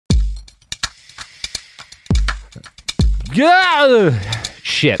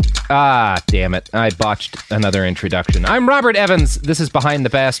Shit. Damn it. I botched another introduction. I'm Robert Evans. This is Behind the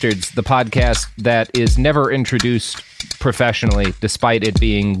Bastards, the podcast that is never introduced professionally, despite it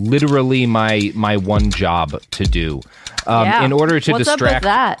being literally my one job to do. In order to What's distract...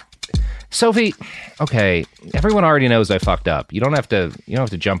 up with that? Sophie, okay, everyone already knows I fucked up. You don't have to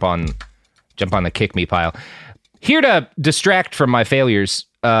jump on the kick me pile. Here to distract from my failures,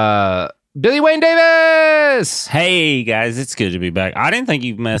 Billy Wayne Davis! Hey, guys, it's good to be back. I didn't think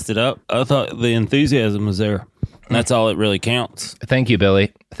you messed it up. I thought the enthusiasm was there. That's all that really counts. Thank you,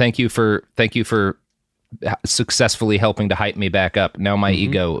 Billy. Thank you for successfully helping to hype me back up. Now my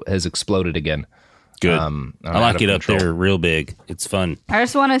ego has exploded again. Good. I like it up there real big. It's fun. I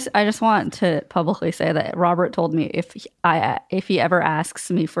just want to publicly say that Robert told me if he ever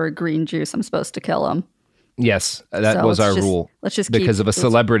asks me for a green juice, I'm supposed to kill him. Yes, that was our rule. Let's just because of a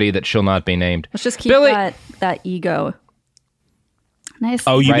celebrity that shall not be named. Let's just keep Billy, that ego nice.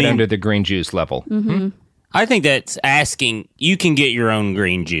 Oh, you mean under the green juice level? Mm-hmm. I think that's asking. You can get your own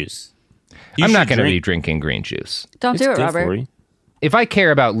green juice. I'm not going to be drinking green juice. Don't do it, Robert. If I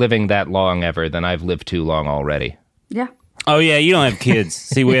care about living that long ever, then I've lived too long already. Yeah. Oh, yeah, you don't have kids.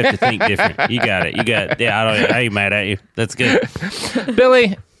 See, we have to think different. You got it. Yeah, I ain't mad at you. That's good.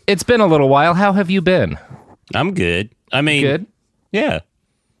 Billy, it's been a little while. How have you been? I'm good. I mean, good? Yeah.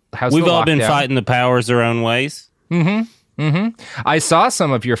 We've all been fighting the powers their own ways. Mm-hmm. Mm-hmm. I saw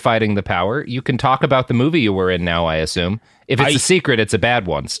some of your fighting the power. You can talk about the movie you were in now, I assume. If it's a secret, it's a bad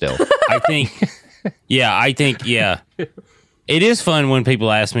one still. I think, yeah. It is fun when people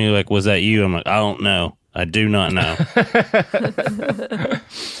ask me, like, was that you? I'm like, I don't know. I do not know.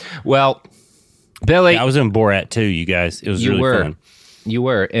 Well, Billy. I was in Borat too, you guys. It was really fun. You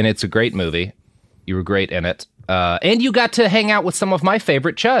were, and it's a great movie. You were great in it. And you got to hang out with some of my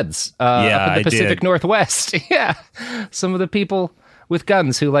favorite chuds up in the Pacific Northwest. Yeah. Some of the people with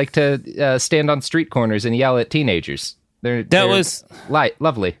guns who like to stand on street corners and yell at teenagers. They're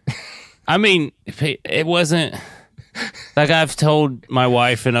lovely. I mean, it wasn't... Like I've told my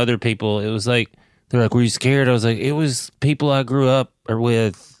wife and other people, it was like, they're like, were you scared? I was like, it was people I grew up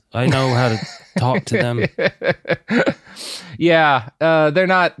with. I know how to talk to them. Yeah, they're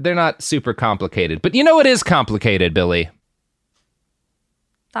not super complicated. But you know what is complicated, Billy?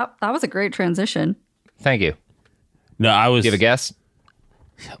 That was a great transition. Thank you. No, Do you have a guess?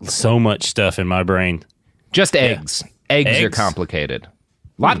 So much stuff in my brain. Just eggs. Eggs are complicated.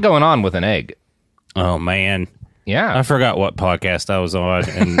 A lot going on with an egg. Oh, man. Yeah. I forgot what podcast I was on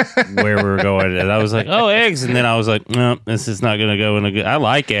and where we were going. And I was like, oh, eggs. And then I was like, no, this is not going to go in a good... I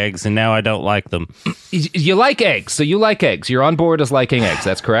like eggs, and now I don't like them. You like eggs, so you like eggs. You're on board as liking eggs.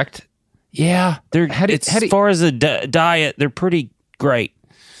 That's correct? Yeah. As far as a diet, they're pretty great.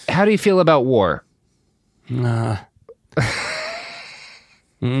 How do you feel about war? Less?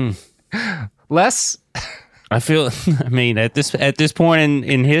 I feel... I mean, at this point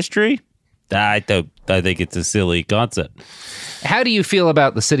in history... I think it's a silly concept. How do you feel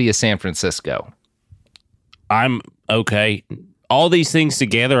about the city of San Francisco? I'm okay. All these things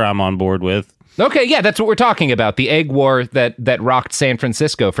together, I'm on board with. Okay, yeah, that's what we're talking about. The egg war that rocked San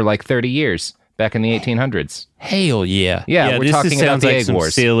Francisco for like 30 years back in the 1800s. Hell yeah. Yeah, we're talking about the egg some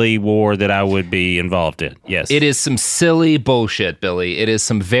wars. Silly war that I would be involved in. Yes. It is some silly bullshit, Billy. It is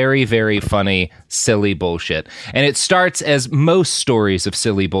some very, very funny, silly bullshit. And it starts, as most stories of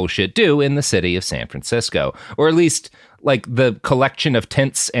silly bullshit do, in the city of San Francisco. Or at least, like, the collection of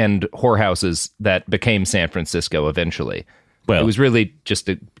tents and whorehouses that became San Francisco eventually. Well, it was really just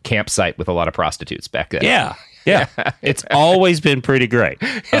a campsite with a lot of prostitutes back then. Yeah. Yeah. It's always been pretty great.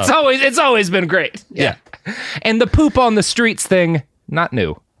 It's always been great. Yeah. And the poop on the streets thing, not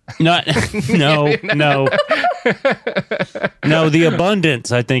new. No. No, the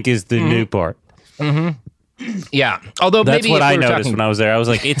abundance, I think, is the new part. Mm-hmm. Yeah. Although that's maybe what I noticed when I was there. I was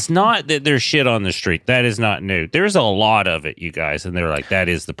like, it's not that there's shit on the street. That is not new. There's a lot of it, you guys. And they're like, that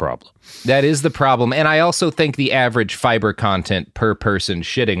is the problem. That is the problem. And I also think the average fiber content per person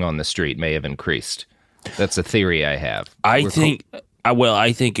shitting on the street may have increased. That's a theory I have. I think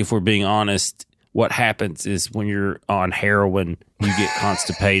if we're being honest, what happens is when you're on heroin, you get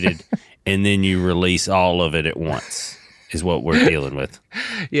constipated and then you release all of it at once is what we're dealing with.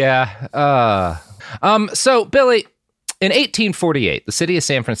 Yeah. So, Billy, in 1848, the city of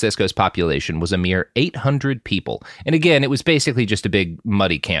San Francisco's population was a mere 800 people. And again, it was basically just a big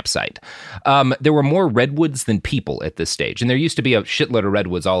muddy campsite. There were more redwoods than people at this stage. And there used to be a shitload of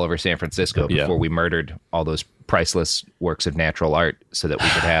redwoods all over San Francisco before we murdered all those priceless works of natural art so that we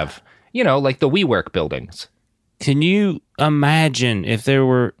could have, like the WeWork buildings. Can you imagine if there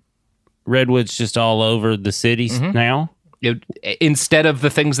were redwoods just all over the cities now? instead of the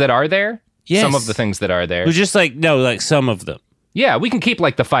things that are there. Yes. Some of the things that are there. It was just like, no, like some of them. Yeah, we can keep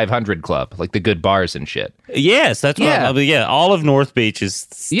like the 500 Club, like the good bars and shit. Yes, that's what I mean. Yeah, all of North Beach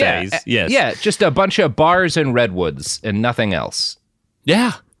stays. Yes. Yeah, just a bunch of bars and redwoods and nothing else.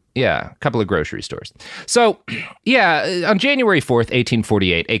 Yeah. Yeah, a couple of grocery stores. So, yeah, on January 4th,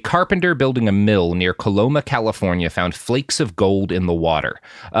 1848, a carpenter building a mill near Coloma, California, found flakes of gold in the water.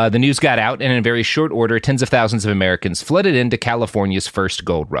 The news got out, and in very short order, tens of thousands of Americans flooded into California's first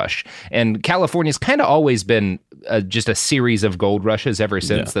gold rush. And California's kind of always been just a series of gold rushes ever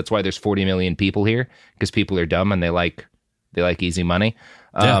since. Yeah. That's why there's 40 million people here, because people are dumb and they like easy money.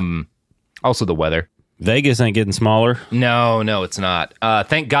 Also the weather. Vegas ain't getting smaller. No, it's not.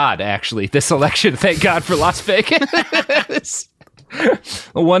 Thank God, actually. This election, thank God for Las Vegas.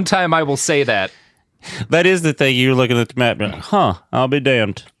 One time I will say that. That is the thing. You're looking at the map and, I'll be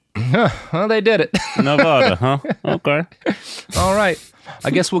damned. Well, they did it. Nevada, huh? Okay. All right.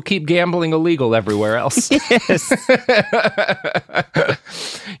 I guess we'll keep gambling illegal everywhere else. Yes.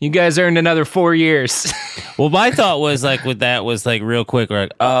 You guys earned another 4 years. Well, my thought was like with that was like real quick,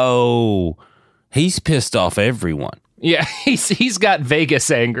 like, oh, he's pissed off everyone. Yeah, he's got Vegas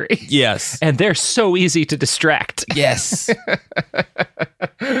angry. Yes. And they're so easy to distract. Yes.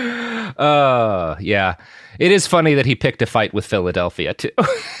 Yeah. It is funny that he picked a fight with Philadelphia, too.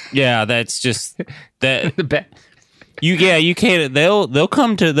 Yeah, that's just that. You can't.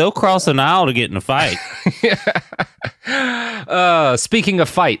 They'll cross an aisle to get in a fight. Speaking of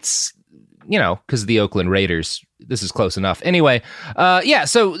fights, because the Oakland Raiders, this is close enough. Anyway,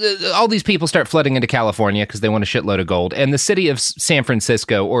 so all these people start flooding into California because they want a shitload of gold. And the city of San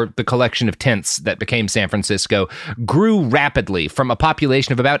Francisco, or the collection of tents that became San Francisco, grew rapidly from a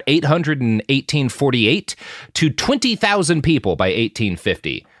population of about 800 in 1848 to 20,000 people by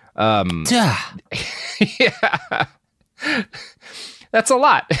 1850. Yeah. That's a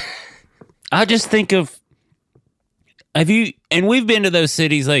lot. I just think of, and we've been to those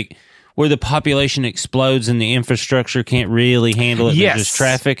cities like where the population explodes and the infrastructure can't really handle it. Yes. There's just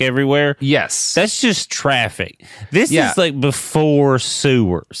traffic everywhere. Yes. That's just traffic. This is like before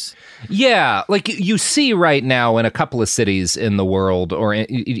sewers. Yeah, like you see right now in a couple of cities in the world, or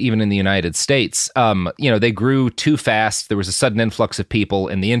even in the United States, they grew too fast. There was a sudden influx of people,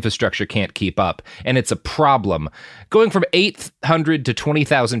 and the infrastructure can't keep up, and it's a problem. Going from 800 to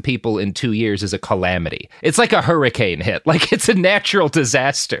 20,000 people in 2 years is a calamity. It's like a hurricane hit, like it's a natural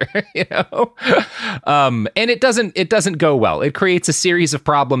disaster, and it doesn't go well. It creates a series of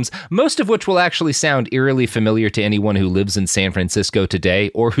problems, most of which will actually sound eerily familiar to anyone who lives in San Francisco today,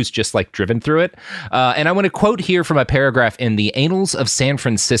 or who's just like driven through it. And I want to quote here from a paragraph in the Annals of San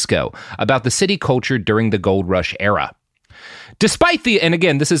Francisco about the city culture during the gold rush era. Despite and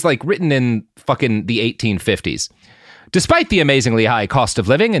again, this is like written in fucking the 1850s. Despite the amazingly high cost of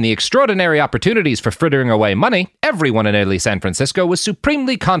living and the extraordinary opportunities for frittering away money, everyone in early San Francisco was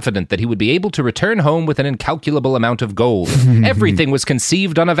supremely confident that he would be able to return home with an incalculable amount of gold. Everything was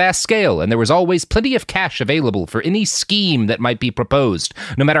conceived on a vast scale, and there was always plenty of cash available for any scheme that might be proposed,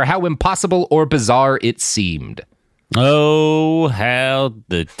 no matter how impossible or bizarre it seemed. Oh, how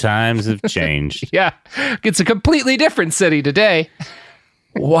the times have changed. Yeah, it's a completely different city today.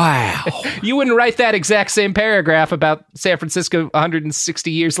 Wow. You wouldn't write that exact same paragraph about San Francisco 160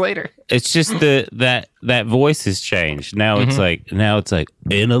 years later. It's just that voice has changed. Now it's like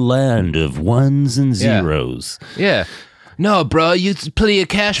in a land of ones and zeros. Yeah. No, bro, you plenty of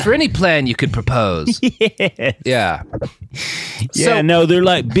cash for any plan you could propose. Yes. Yeah. Yeah, no, they're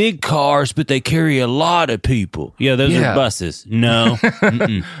like big cars, but they carry a lot of people. Yeah, those are buses. No.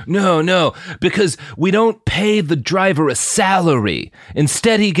 No, because we don't pay the driver a salary.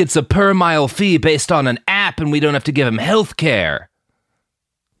 Instead, he gets a per mile fee based on an app, and we don't have to give him health care.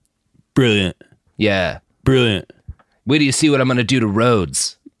 Brilliant. Yeah. Brilliant. Wait till you see what I'm going to do to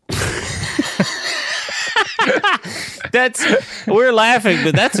roads. We're laughing,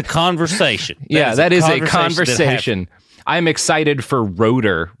 but that's a conversation. That is a conversation. I'm excited for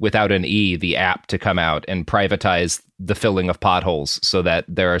Rotor without an E, the app, to come out and privatize the filling of potholes so that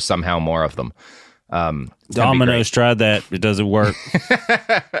there are somehow more of them. Domino's tried that. It doesn't work.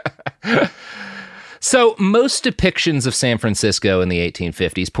 So most depictions of San Francisco in the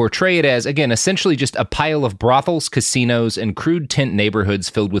 1850s portray it as, again, essentially just a pile of brothels, casinos, and crude tent neighborhoods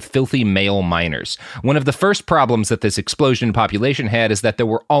filled with filthy male minors. One of the first problems that this explosion in population had is that there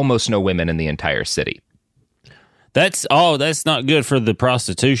were almost no women in the entire city. That's not good for the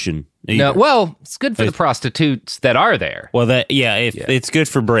prostitution. either. No, well, it's good for the prostitutes that are there. Well, it's good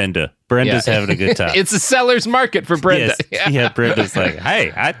for Brenda. Brenda's having a good time. It's a seller's market for Brenda. Yes. Brenda's like,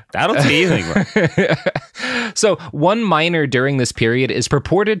 hey, I don't see anything wrong. So one miner during this period is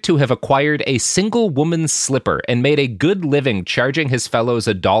purported to have acquired a single woman's slipper and made a good living charging his fellows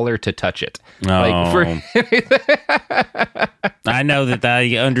 $1 to touch it. I know that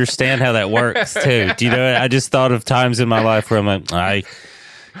I understand how that works too. Do you know? I just thought of times in my life where I'm like, I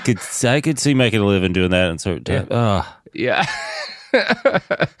could see making a living doing that, and so yeah.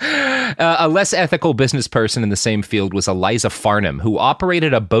 A less ethical business person in the same field was Eliza Farnham, who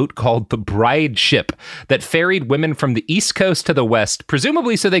operated a boat called the Bride Ship that ferried women from the East Coast to the West,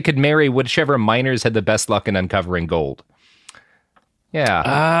 presumably so they could marry whichever miners had the best luck in uncovering gold.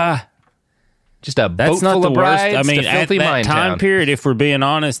 Yeah. Just a boat full of brides. I mean, to at filthy that mine time town. period, if we're being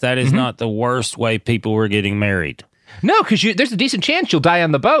honest, that is not the worst way people were getting married. No, because there's a decent chance you'll die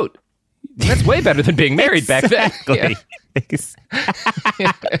on the boat. That's way better than being married back then. Yeah.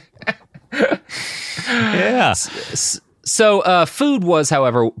 Yeah. So food was,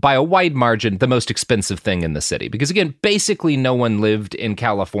 however, by a wide margin, the most expensive thing in the city. Because, again, basically no one lived in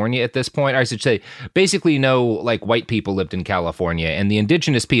California at this point. Or I should say, basically no, white people lived in California. And the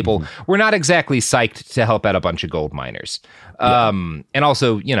indigenous people were not exactly psyched to help out a bunch of gold miners. And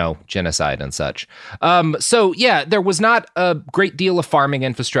also, genocide and such. So, there was not a great deal of farming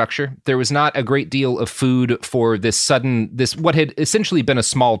infrastructure. There was not a great deal of food for what had essentially been a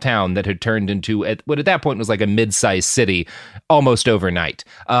small town that had turned into what at that point was like a mid-sized city almost overnight.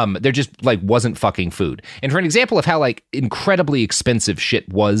 There just wasn't fucking food. And for an example of how incredibly expensive shit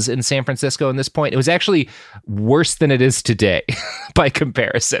was in San Francisco in this point, it was actually worse than it is today by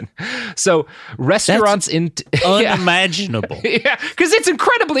comparison. So restaurants unimaginable. Yeah, because it's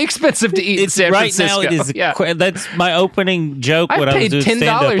incredibly expensive to eat in San Francisco. Right now, it is. That's my opening joke. I paid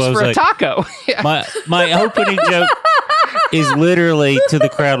 $10 for a taco. My opening joke is literally to the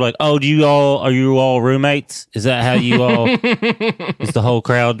crowd like, "Oh, are you all roommates? Is that how you all?" Is the whole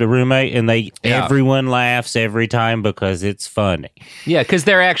crowd the roommate? And everyone laughs every time because it's funny. Yeah, because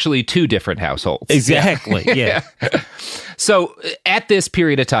they're actually two different households. Exactly. Yeah. So at this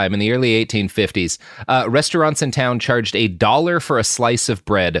period of time in the early 1850s, restaurants in town charged $1 for a slice of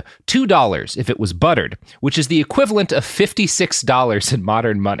bread, $2 if it was buttered, which is the equivalent of $56 in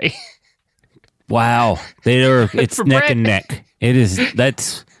modern money. Wow. It's neck and neck. It is.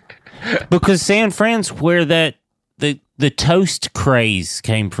 That's because San Fran's where the toast craze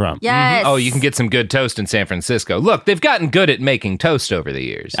came from. Yes. Oh, you can get some good toast in San Francisco. Look, they've gotten good at making toast over the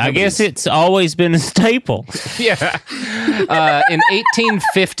years. I guess it's always been a staple. Yeah. In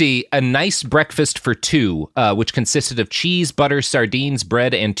 1850, a nice breakfast for two, which consisted of cheese, butter, sardines,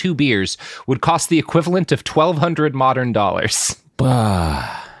 bread, and 2 beers, would cost the equivalent of $1,200 modern dollars.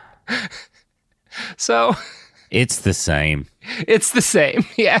 So it's the same. It's the same,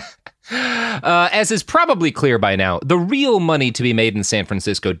 yeah. As is probably clear by now, the real money to be made in San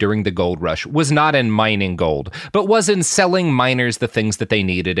Francisco during the gold rush was not in mining gold, but was in selling miners the things that they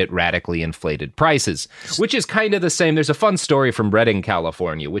needed at radically inflated prices, which is kind of the same. There's a fun story from Redding,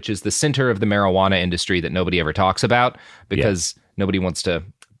 California, which is the center of the marijuana industry that nobody ever talks about because nobody wants to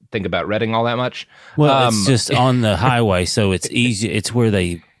think about Redding all that much. Well, it's just on the highway, so it's easy. It's where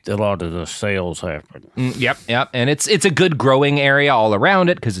a lot of the sales happen. Yep. And it's a good growing area all around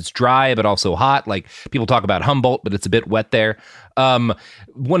it because it's dry, but also hot. People talk about Humboldt, but it's a bit wet there.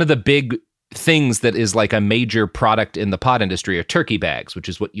 One of the big things that is a major product in the pot industry are turkey bags, which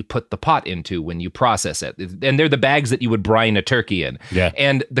is what you put the pot into when you process it. And they're the bags that you would brine a turkey in. Yeah.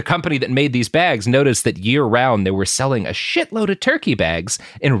 And the company that made these bags noticed that year round they were selling a shitload of turkey bags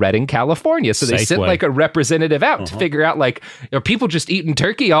in Redding, California. So they sent a representative out to figure out are people just eating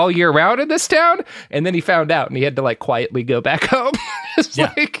turkey all year round in this town? And then he found out and he had to quietly go back home.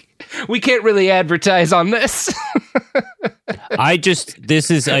 We can't really advertise on this. I just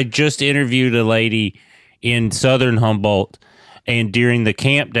interviewed a lady in Southern Humboldt, and during the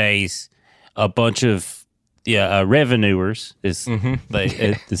camp days, a bunch of revenuers as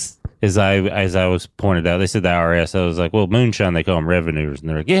I was pointed out, they said the IRS. I was like, well, moonshine, they call them revenuers, and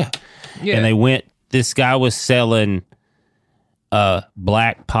they're like, yeah. And they went. This guy was selling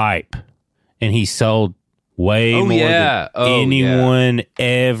black pipe, and he sold way more than anyone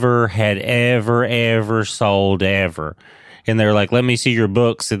ever had ever sold ever. And they were like, let me see your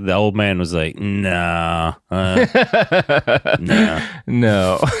books. And the old man was like, no.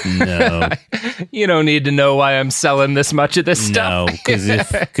 You don't need to know why I'm selling this much of this stuff. No,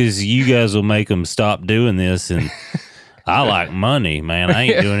 because you guys will make them stop doing this. And I like money, man. I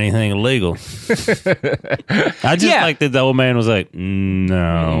ain't doing anything illegal. I just like that the old man was like,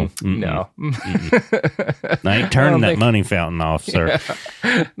 no. No. I ain't turning that money fountain off, sir.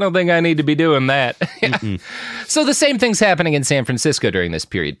 Yeah. Don't think I need to be doing that. So the same thing's happening in San Francisco during this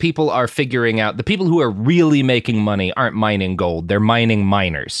period. People are figuring out, the people who are really making money aren't mining gold. They're mining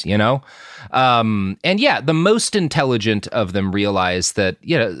miners, you know? And yeah, the most intelligent of them realize that,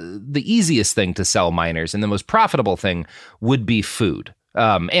 you know, the easiest thing to sell miners and the most profitable thing would be food,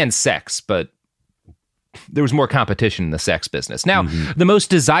 and sex, but there was more competition in the sex business. Now, the most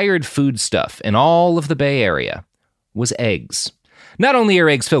desired food stuff in all of the Bay Area was eggs. Not only are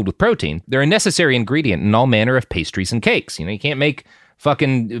eggs filled with protein, they're a necessary ingredient in all manner of pastries and cakes. You know, you can't make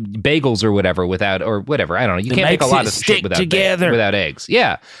fucking bagels or whatever without, or whatever, I don't know. You can't make a lot of shit without eggs.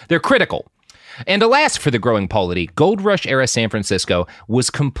 Yeah, they're critical. And alas for the growing polity, Gold Rush era San Francisco was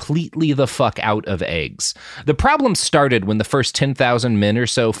completely the fuck out of eggs. The problem started when the first 10,000 men or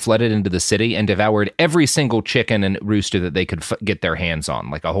so flooded into the city and devoured every single chicken and rooster that they could get their hands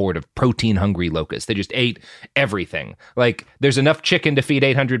on, like a horde of protein-hungry locusts. They just ate everything. Like, there's enough chicken to feed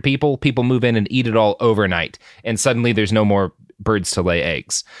 800 people, people move in and eat it all overnight, and suddenly there's no more birds to lay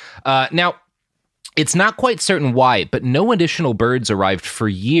eggs. Now, it's not quite certain why, but no additional birds arrived for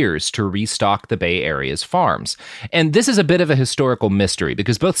years to restock the Bay Area's farms. And this is a bit of a historical mystery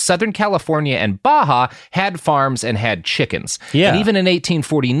because both Southern California and Baja had farms and had chickens. Yeah. And even in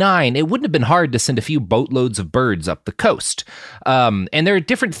 1849, it wouldn't have been hard to send a few boatloads of birds up the coast. And there are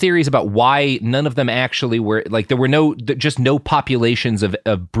different theories about why none of them actually were, like, there were just no populations of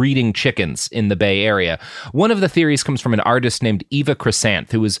breeding chickens in the Bay Area. One of the theories comes from an artist named Eva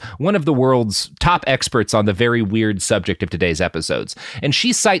Chrysanth, who is one of the world's top experts on the very weird subject of today's episodes. And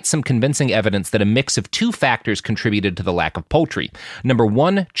she cites some convincing evidence that a mix of two factors contributed to the lack of poultry. Number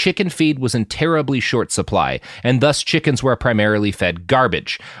one, chicken feed was in terribly short supply, and thus chickens were primarily fed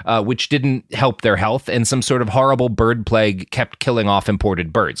garbage, which didn't help their health, and some sort of horrible bird plague kept killing off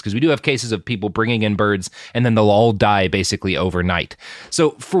imported birds, because we do have cases of people bringing in birds, and then they'll all die basically overnight.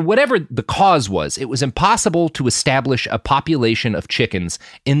 So for whatever the cause was, it was impossible to establish a population of chickens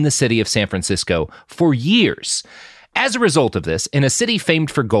in the city of San Francisco for years. As a result of this, in a city famed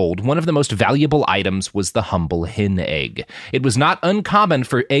for gold, one of the most valuable items was the humble hen egg. It was not uncommon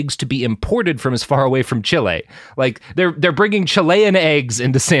for eggs to be imported from as far away from Chile. Like, they're bringing Chilean eggs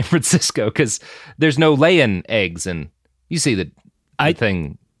into San Francisco because there's no laying eggs, and you see the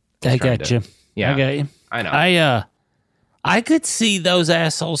thing. I got you. Yeah, I got you. I know. I could see those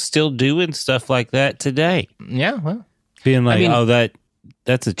assholes still doing stuff like that today. Yeah, well, being like,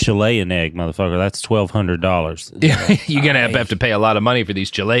 that's a Chilean egg, motherfucker. That's $1,200. Yeah, you're going to have to pay a lot of money for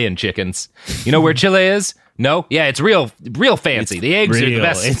these Chilean chickens. You know where Chile is? No? Yeah, it's real fancy. The eggs are the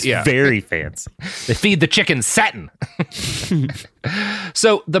best. It's very fancy. They feed the chickens satin.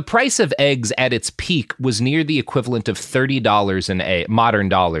 So the price of eggs at its peak was near the equivalent of $30 modern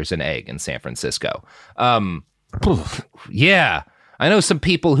dollars an egg in San Francisco. Yeah. I know some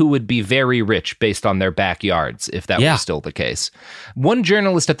people who would be very rich based on their backyards, if that was still the case. One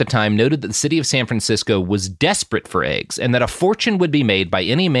journalist at the time noted that the city of San Francisco was desperate for eggs and that a fortune would be made by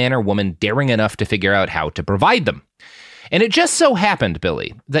any man or woman daring enough to figure out how to provide them. And it just so happened,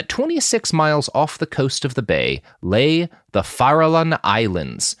 Billy, that 26 miles off the coast of the bay lay the Farallon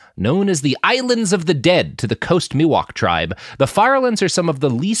Islands, known as the Islands of the Dead to the Coast Miwok tribe. The Farallones are some of the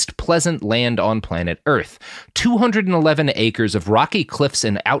least pleasant land on planet Earth. 211 acres of rocky cliffs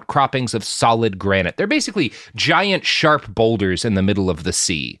and outcroppings of solid granite. They're basically giant, sharp boulders in the middle of the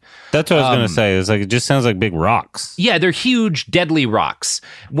sea. That's what I was going to say. It's like, it just sounds like big rocks. Yeah, they're huge, deadly rocks.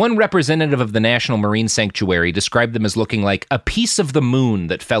 One representative of the National Marine Sanctuary described them as looking like a piece of the moon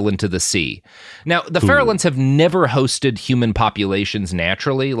that fell into the sea. Now, the Farallones have never hosted human populations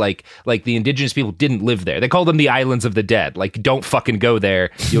naturally. Like the indigenous people didn't live there. They call them the Islands of the Dead. Like, don't fucking go there.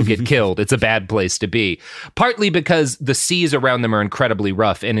 You'll get killed. It's a bad place to be. Partly because the seas around them are incredibly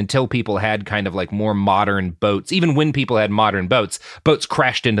rough, and until people had kind of like more modern boats, even when people had modern boats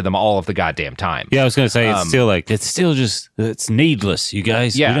crashed into them all of the goddamn time. Yeah, I was going to say, it's needless, you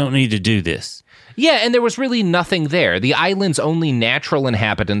guys. Yeah. You don't need to do this. Yeah, and there was really nothing there. The island's only natural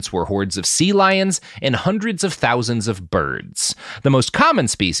inhabitants were hordes of sea lions and hundreds of thousands of birds. The most common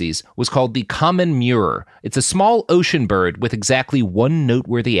species was called the common murre. It's a small ocean bird with exactly one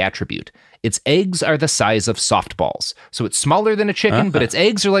noteworthy attribute. Its eggs are the size of softballs. So it's smaller than a chicken, but its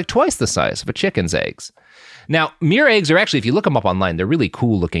eggs are like twice the size of a chicken's eggs. Now, mure eggs are actually, if you look them up online, they're really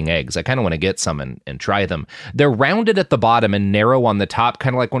cool looking eggs. I kind of want to get some and try them. They're rounded at the bottom and narrow on the top,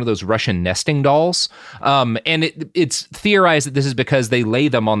 kind of like one of those Russian nesting dolls. And it's theorized that this is because they lay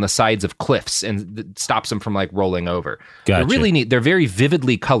them on the sides of cliffs and it stops them from like rolling over. Gotcha. They're really neat. They're very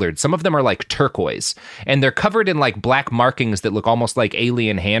vividly colored. Some of them are like turquoise, and they're covered in like black markings that look almost like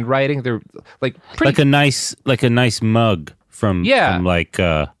alien handwriting. They're like pretty like a nice mug from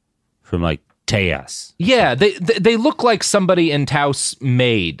Tejas. Yeah, they look like somebody in Taos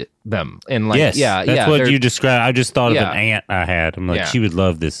made them. And like, yes, that's what you described. I just thought of an aunt I had. I'm like, she would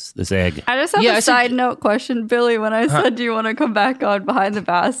love this egg. I just have a side note question, Billy. When I said, do you want to come back on Behind the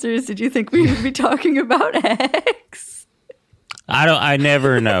Bastards, did you think we would be talking about eggs? I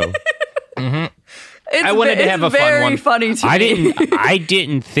never know. I wanted to have a fun one. It's very funny to me. I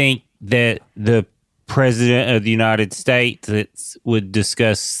didn't think that the President of the United States would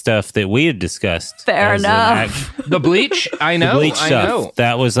discuss stuff that we had discussed. Fair enough. The bleach? I know. The bleach I stuff. know.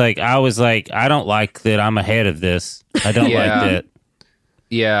 That was like, I was like, I don't like that I'm ahead of this. I don't like that.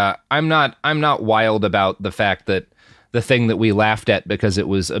 Yeah, I'm not wild about the fact that the thing that we laughed at because it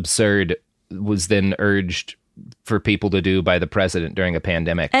was absurd was then urged for people to do by the president during a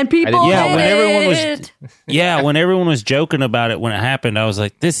pandemic. And people when everyone was joking about it when it happened, I was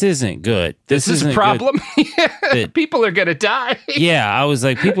like, this isn't good. This is a problem. People are going to die. Yeah, I was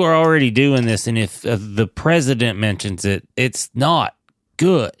like, people are already doing this, and if the president mentions it, it's not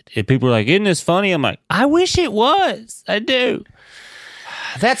good. If people are like, isn't this funny? I'm like, I wish it was. I do.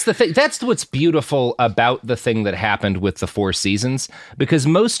 That's the thing. That's what's beautiful about the thing that happened with the Four Seasons, because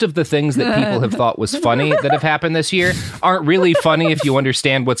most of the things that people have thought was funny that have happened this year aren't really funny if you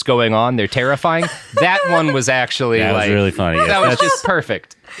understand what's going on. They're terrifying. That one was actually that was really funny. Yes, that was just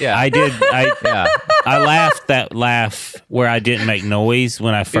perfect. Yeah, I did. I laughed that laugh where I didn't make noise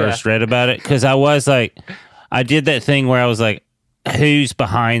when I first read about it, because I was like, I did that thing where I was like, who's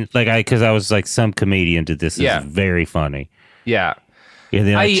behind? Because I was like, some comedian did this. This is very funny. Yeah. Yeah,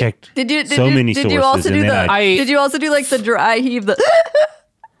 then I checked many sources. Did you also do like the dry heave?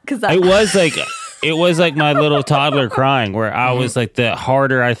 Because it was like my little toddler crying. Where I was like, the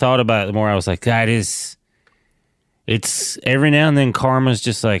harder I thought about it, the more I was like, that is. It's every now and then karma's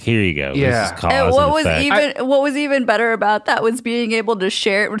just like, here you go. Yeah. This is cause and effect. What was even better about that was being able to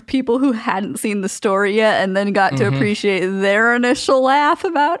share it with people who hadn't seen the story yet, and then got to appreciate their initial laugh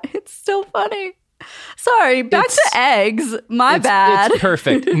about it. It's still funny. Sorry, back to eggs. My bad. It's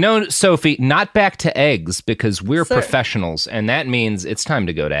perfect. No, Sophie, not back to eggs, because we're professionals, and that means it's time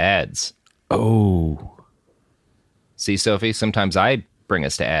to go to ads. Oh. See, Sophie, sometimes I bring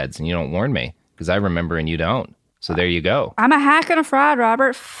us to ads, and you don't warn me, because I remember and you don't. So there you go. I'm a hack and a fraud,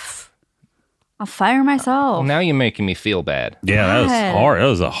 Robert. I'll fire myself. Well, now you're making me feel bad. Yeah, that was hard. That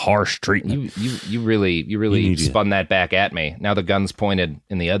was a harsh treatment. You really spun that back at me. Now the gun's pointed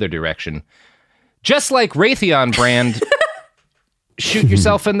in the other direction. Just like Raytheon brand, shoot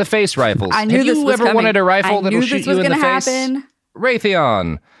yourself in the face rifles. I knew Have this you was ever coming. wanted a rifle that'll shoot you in the face? Happen.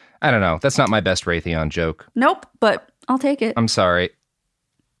 Raytheon. I don't know. That's not my best Raytheon joke. Nope, but I'll take it. I'm sorry.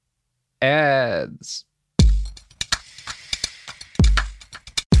 Ads.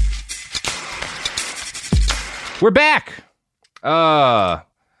 We're back. Well,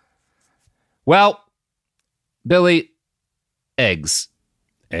 Billy, eggs.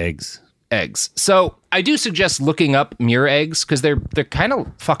 So I do suggest looking up mure eggs, because they're kind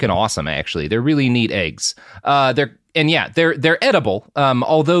of fucking awesome. Actually, they're really neat eggs. They're edible.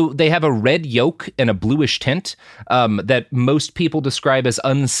 Although they have a red yolk and a bluish tint that most people describe as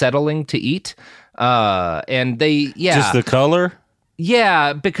unsettling to eat. And they just the color.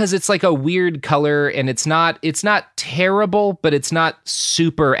 Yeah, because it's like a weird color, and it's not terrible, but it's not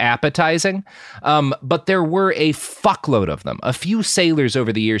super appetizing. But there were a fuckload of them. A few sailors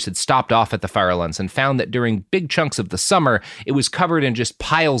over the years had stopped off at the Farallones and found that during big chunks of the summer, it was covered in just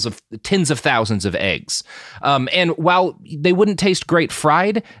piles of tens of thousands of eggs. And while they wouldn't taste great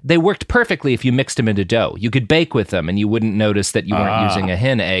fried, they worked perfectly if you mixed them into dough. You could bake with them, and you wouldn't notice that you weren't using a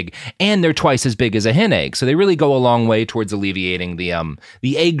hen egg. And they're twice as big as a hen egg, so they really go a long way towards alleviating the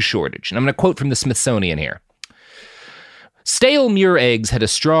egg shortage. And I'm going to quote from the Smithsonian here. Stale Muir eggs had a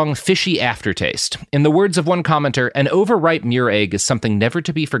strong, fishy aftertaste. In the words of one commenter, an overripe Muir egg is something never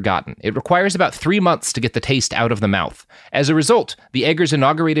to be forgotten. It requires about 3 months to get the taste out of the mouth. As a result, the eggers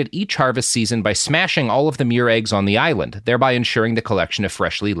inaugurated each harvest season by smashing all of the Muir eggs on the island, thereby ensuring the collection of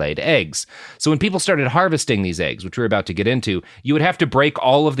freshly laid eggs. So when people started harvesting these eggs, which we're about to get into, you would have to break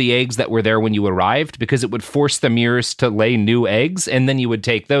all of the eggs that were there when you arrived because it would force the Muirs to lay new eggs, and then you would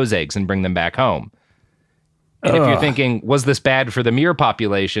take those eggs and bring them back home. And if you're thinking, was this bad for the Muir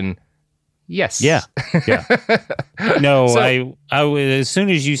population? Yes. Yeah. No, so, I as soon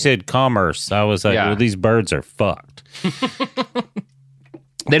as you said commerce, I was like, well, these birds are fucked.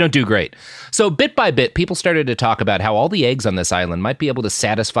 They don't do great. So bit by bit, people started to talk about how all the eggs on this island might be able to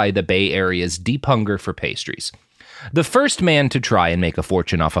satisfy the Bay Area's deep hunger for pastries. The first man to try and make a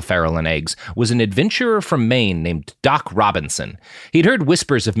fortune off of Farallon eggs was an adventurer from Maine named Doc Robinson. He'd heard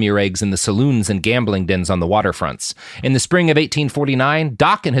whispers of Muir eggs in the saloons and gambling dens on the waterfronts. In the spring of 1849,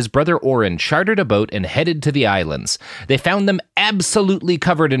 Doc and his brother Orrin chartered a boat and headed to the islands. They found them absolutely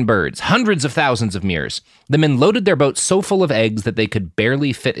covered in birds, hundreds of thousands of Muirs. The men loaded their boat so full of eggs that they could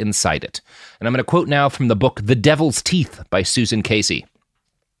barely fit inside it. And I'm going to quote now from the book The Devil's Teeth by Susan Casey.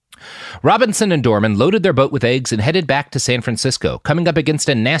 Robinson and Dorman loaded their boat with eggs and headed back to San Francisco, coming up against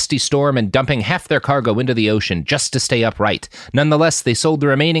a nasty storm and dumping half their cargo into the ocean just to stay upright. Nonetheless, they sold the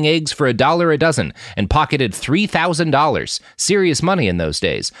remaining eggs for $1 a dozen and pocketed $3,000. Serious money in those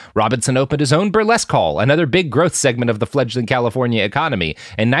days. Robinson opened his own burlesque hall, another big growth segment of the fledgling California economy,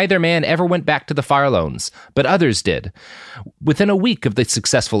 and neither man ever went back to the Farallones, but others did. Within a week of the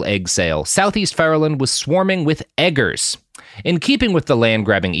successful egg sale, Southeast Farallon was swarming with eggers. In keeping with the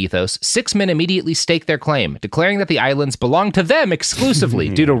land-grabbing ethos, 6 men immediately staked their claim, declaring that the islands belonged to them exclusively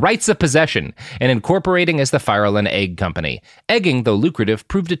due to rights of possession, and incorporating as the Farallon Egg Company. Egging, though lucrative,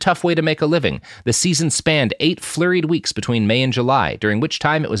 proved a tough way to make a living. The season spanned 8 flurried weeks between May and July, during which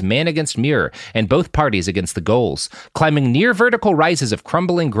time it was man against Muir, and both parties against the goals. Climbing near vertical rises of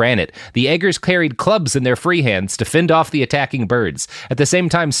crumbling granite, the eggers carried clubs in their free hands to fend off the attacking birds, at the same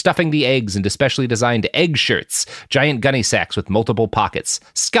time stuffing the eggs into specially designed egg shirts, giant gunny sacks with multiple pockets.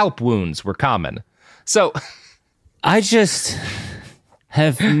 Scalp wounds were common. So, I just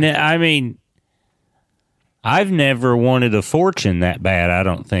have, I've never wanted a fortune that bad, I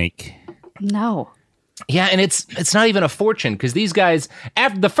don't think. No. Yeah, and it's not even a fortune, because these guys,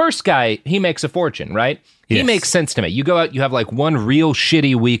 after the first guy, he makes a fortune, right? Yes. He makes sense to me. You go out, you have like one real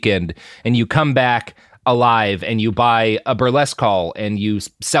shitty weekend, and you come back alive, and you buy a burlesque hall, and you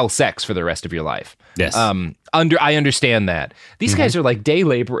sell sex for the rest of your life. Yes. I understand that. These guys are like day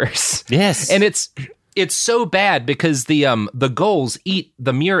laborers. Yes. And it's so bad because the gulls eat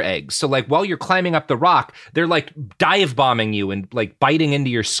the Muir eggs. So like while you're climbing up the rock, they're like dive bombing you and like biting into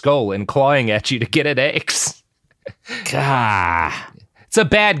your skull and clawing at you to get at eggs. God. It's a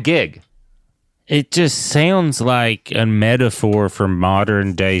bad gig. It just sounds like a metaphor for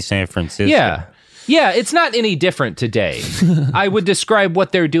modern day San Francisco. Yeah. Yeah, it's not any different today. I would describe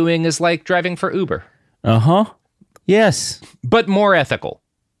what they're doing as like driving for Uber. Uh-huh. Yes. But more ethical.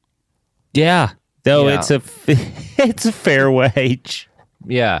 Yeah. Though it's a fair wage.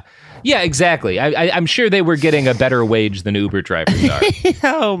 Yeah. Yeah, exactly. I'm sure they were getting a better wage than Uber drivers are.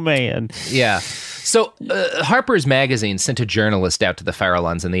 Oh, man. Yeah. So Harper's Magazine sent a journalist out to the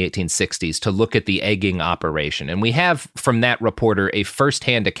Farallones in the 1860s to look at the egging operation. And we have from that reporter a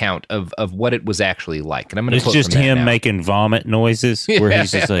firsthand account of what it was actually like. And I'm going to quote just from that him now. Making vomit noises where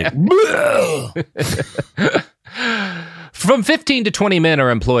he's just like... From 15 to 20 men are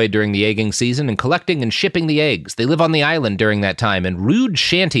employed during the egging season in collecting and shipping the eggs. They live on the island during that time in rude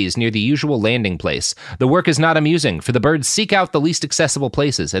shanties near the usual landing place. The work is not amusing, for the birds seek out the least accessible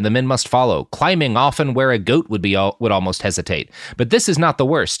places, and the men must follow, climbing often where a goat would almost hesitate. But this is not the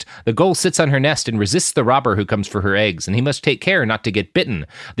worst. The gull sits on her nest and resists the robber who comes for her eggs, and he must take care not to get bitten.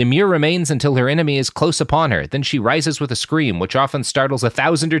 The Muir remains until her enemy is close upon her. Then she rises with a scream, which often startles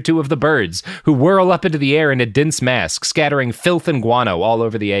 1,000 or 2 of the birds, who whirl up into the air in a dense mass, scattering filth and guano all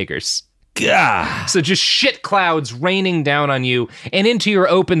over the eggers. Gah. So just shit clouds raining down on you and into your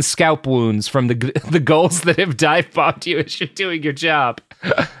open scalp wounds from the gulls that have dive bombed you as you're doing your job.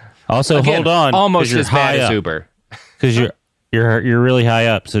 Also, again, hold on, almost as bad as Uber, because you're really high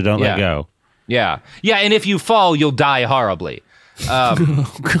up, so don't let go. Yeah, and if you fall, you'll die horribly.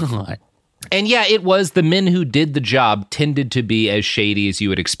 Oh God. And yeah, it was the men who did the job tended to be as shady as you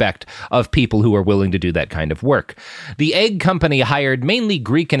would expect of people who are willing to do that kind of work. The egg company hired mainly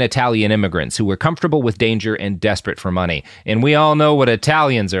Greek and Italian immigrants who were comfortable with danger and desperate for money. And we all know what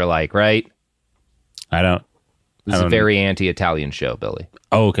Italians are like, right? This is a very anti-Italian show, Billy.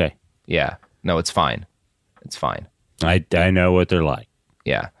 Oh, okay. Yeah. No, it's fine. It's fine. I know what they're like.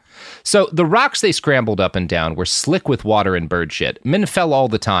 Yeah. So the rocks they scrambled up and down were slick with water and bird shit. Men fell all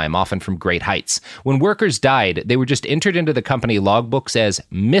the time, often from great heights. When workers died, they were just entered into the company logbooks as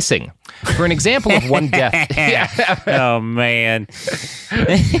missing. For an example of one death... Yeah. Oh, man.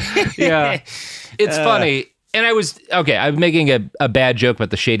 Yeah. It's funny. And I'm making a bad joke about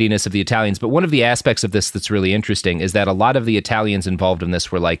the shadiness of the Italians, but one of the aspects of this that's really interesting is that a lot of the Italians involved in this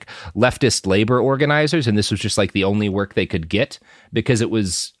were like leftist labor organizers, and this was just like the only work they could get because it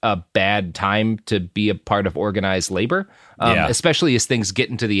was a bad time to be a part of organized labor, especially as things get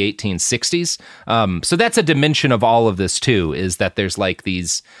into the 1860s. So that's a dimension of all of this too, is that there's like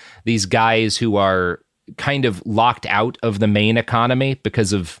these guys who are kind of locked out of the main economy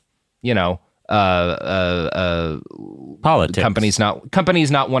because of, politics. Companies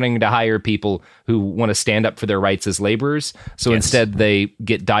not wanting to hire people who want to stand up for their rights as laborers. So instead they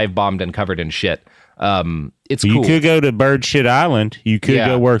get dive bombed and covered in shit. It's cool. You could go to Bird Shit Island. You could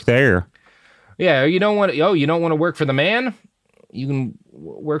go work there. Yeah. You don't want to work for the man. You can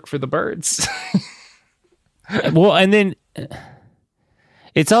work for the birds. Well, and then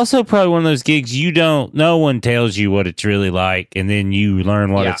it's also probably one of those gigs no one tells you what it's really like, and then you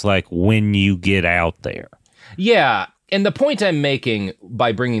learn what it's like when you get out there. Yeah. And the point I'm making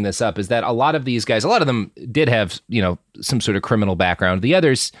by bringing this up is that a lot of these guys, a lot of them did have, some sort of criminal background. The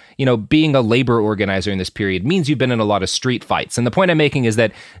others, being a labor organizer in this period means you've been in a lot of street fights. And the point I'm making is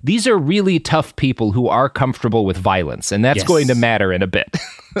that these are really tough people who are comfortable with violence, and that's going to matter in a bit.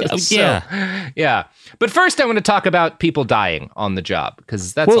 Yeah. But first I want to talk about people dying on the job,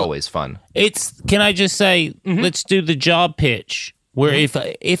 because that's always fun. Can I just say, let's do the job pitch, where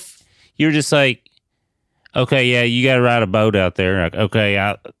if you're just like, okay, yeah, you got to ride a boat out there. Like,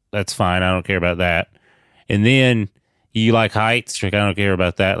 okay, that's fine. I don't care about that. And then you like heights. Like, I don't care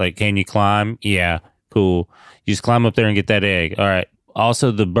about that. Like, can you climb? Yeah, cool. You just climb up there and get that egg. All right.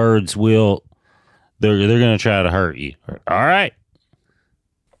 Also, the birds they're going to try to hurt you. All right.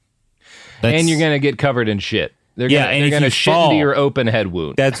 And you're going to get covered in shit. They're going to shit into your open head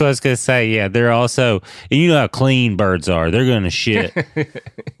wound. That's what I was going to say. Yeah, they're also, and you know how clean birds are. They're going to shit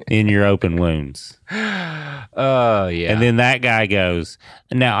in your open wounds. Oh, yeah. And then that guy goes,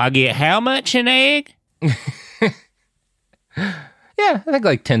 now I get how much an egg? Yeah, I think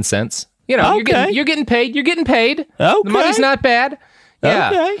like 10 cents. You're getting paid. You're getting paid. Okay. The money's not bad.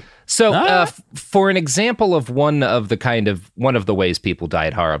 Yeah. Okay. So for an example of one of the ways people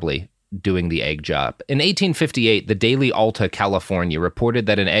died horribly doing the egg job. In 1858, the Daily Alta, California, reported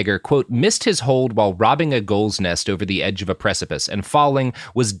that an egger, quote, missed his hold while robbing a gull's nest over the edge of a precipice and falling,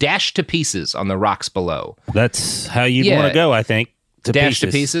 was dashed to pieces on the rocks below. That's how you'd want to go, I think. To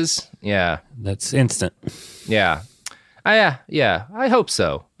pieces? Yeah. That's instant. Yeah. Yeah. I hope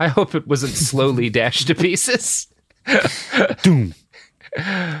so. I hope it wasn't slowly dashed to pieces. Doom.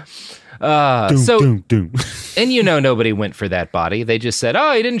 Doom. And nobody went for that body. They just said,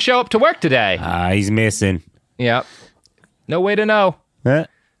 oh, he didn't show up to work today. He's missing. Yep. No way to know. Huh?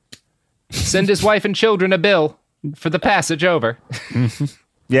 Send his wife and children a bill for the passage over.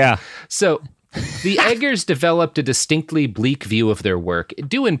 Yeah. So the Eggers developed a distinctly bleak view of their work,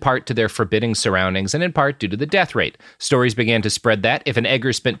 due in part to their forbidding surroundings and in part due to the death rate. Stories began to spread that if an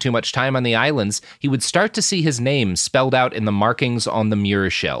Egger spent too much time on the islands, he would start to see his name spelled out in the markings on the muir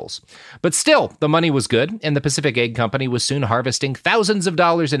shells. But still, the money was good, and the Pacific Egg Company was soon harvesting thousands of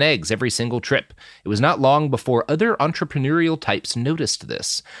dollars in eggs every single trip. It was not long before other entrepreneurial types noticed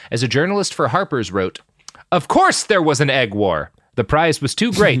this. As a journalist for Harper's wrote, "Of course there was an egg war. The prize was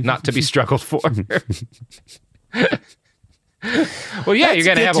too great not to be struggled for." Well, yeah, you're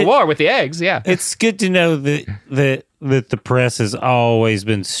going to have a war with the eggs, yeah. It's good to know that the press has always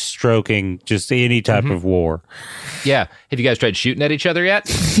been stroking just any type of war. Yeah. Have you guys tried shooting at each other yet?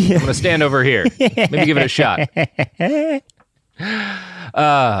 I'm going to stand over here. Maybe give it a shot.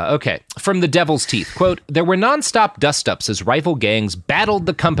 Okay. From The Devil's Teeth, quote, "There were nonstop dust-ups as rival gangs battled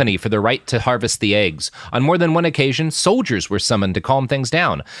the company for the right to harvest the eggs. On more than one occasion, soldiers were summoned to calm things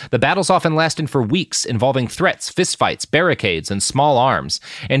down. The battles often lasted for weeks, involving threats, fistfights, barricades, and small arms.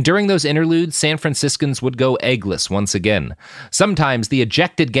 And during those interludes, San Franciscans would go eggless once again. Sometimes the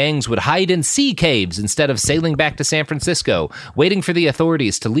ejected gangs would hide in sea caves instead of sailing back to San Francisco, waiting for the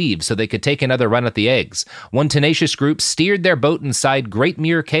authorities to leave so they could take another run at the eggs. One tenacious group steered their boat inside Great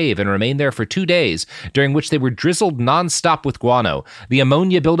Muir Cave and remained there for 2 days, during which they were drizzled nonstop with guano. The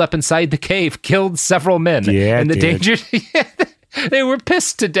ammonia buildup inside the cave killed several men. Yeah, and the danger... They were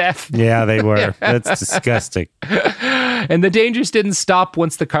pissed to death. Yeah, they were. That's disgusting. And the dangers didn't stop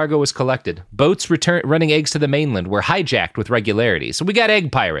once the cargo was collected. Boats running eggs to the mainland were hijacked with regularity. So we got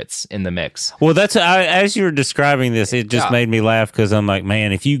egg pirates in the mix. Well, as you were describing this, it just made me laugh because I'm like,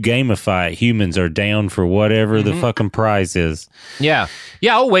 man, if you gamify it, humans are down for whatever the fucking prize is. Yeah.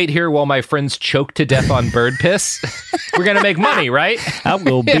 Yeah, I'll wait here while my friends choke to death on bird piss. We're going to make money, right? I'm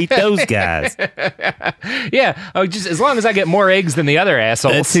going to beat those guys. Yeah, just as long as I get more eggs than the other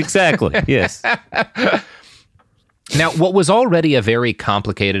assholes. That's exactly, yes. Now, what was already a very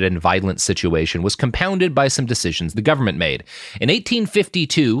complicated and violent situation was compounded by some decisions the government made. In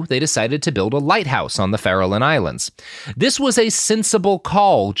 1852, they decided to build a lighthouse on the Farallon Islands. This was a sensible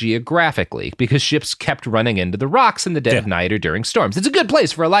call geographically because ships kept running into the rocks in the dead of night or during storms. It's a good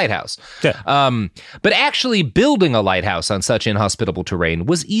place for a lighthouse. But actually building a lighthouse on such inhospitable terrain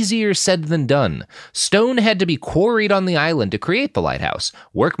was easier said than done. Stone had to be quarried on the island to create the lighthouse.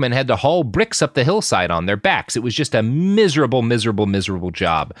 Workmen had to haul bricks up the hillside on their backs. It was just a miserable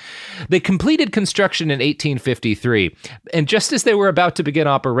job. They completed construction in 1853, and just as they were about to begin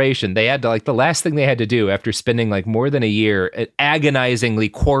operation, they had to, the last thing they had to do after spending more than a year agonizingly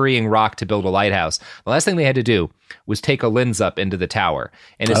quarrying rock to build a lighthouse, the last thing they had to do was take a lens up into the tower.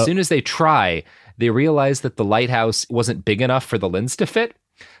 And as soon as they realized that the lighthouse wasn't big enough for the lens to fit,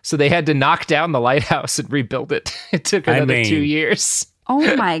 so they had to knock down the lighthouse and rebuild it. It took another 2 years.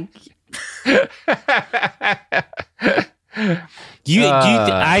 Oh my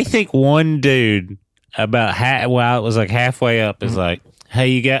I think one dude about it was halfway up is like,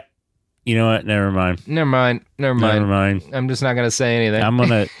 hey, you know what? Never mind. I'm just not going to say anything. I'm going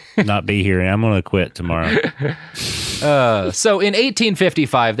to not be here. I'm going to quit tomorrow. So in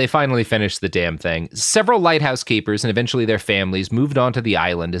 1855, they finally finished the damn thing. Several lighthouse keepers and eventually their families moved onto the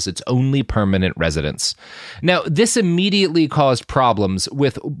island as its only permanent residence. Now, this immediately caused problems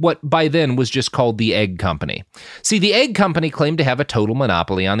with what by then was just called the Egg Company. See, the Egg Company claimed to have a total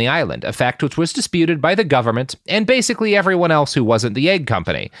monopoly on the island, a fact which was disputed by the government and basically everyone else who wasn't the Egg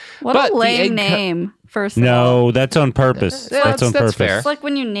Company. What a lame name, first of all. No, that's on purpose. That's on purpose. Fair. It's like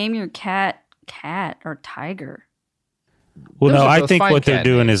when you name your cat or tiger. Well, Those no, are I both think fine what they're cat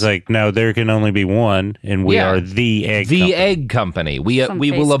doing names. is no, there can only be one, and we are the Egg Company. The Egg Company. We will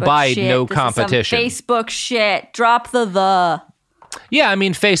Facebook abide shit. no This competition. Is some Facebook shit. Drop the. Yeah, I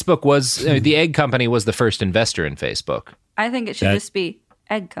mean, Facebook was, the Egg Company was the first investor in Facebook. I think it should just be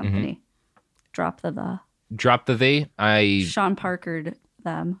Egg Company. Drop the. Drop the the? Sean Parkered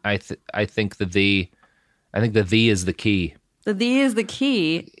them. I think the is the key. The is the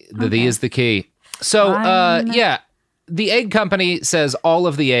key. The is the key. So, the Egg Company says all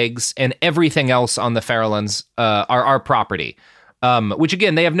of the eggs and everything else on the Farallons are our property, which,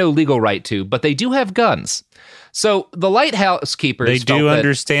 again, they have no legal right to, but they do have guns. So the lighthouse keepers They do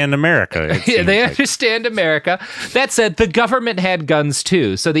understand America. Yeah, they understand America. That said, the government had guns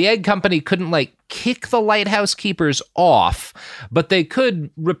too. So the Egg Company couldn't kick the lighthouse keepers off, but they could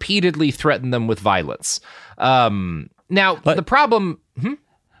repeatedly threaten them with violence. Now, the problem...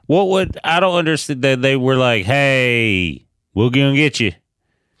 I don't understand that they were like, hey, we're going to get you.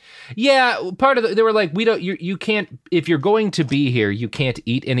 Yeah, part of they were like, you can't, if you're going to be here, you can't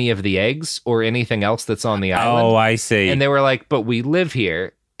eat any of the eggs or anything else that's on the island. Oh, I see. And they were like, but we live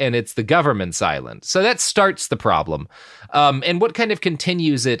here and it's the government's island. So that starts the problem. And what kind of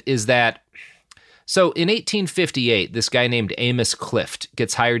continues it is that, so in 1858, this guy named Amos Clift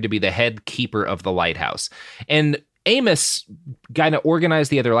gets hired to be the head keeper of the lighthouse. And Amos kind of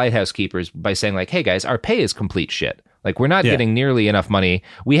organized the other lighthouse keepers by saying hey guys, our pay is complete shit. We're not getting nearly enough money.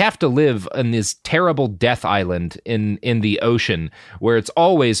 We have to live on this terrible death island in the ocean where it's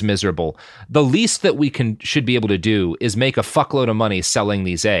always miserable. The least that we should be able to do is make a fuckload of money selling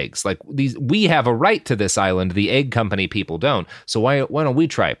these eggs. We have a right to this island. The Egg Company people don't. So why don't we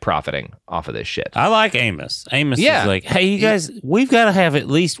try profiting off of this shit? I like Amos. Amos is like, hey, you guys, we've got to have at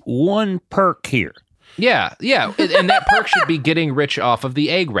least one perk here. Yeah. And that perk should be getting rich off of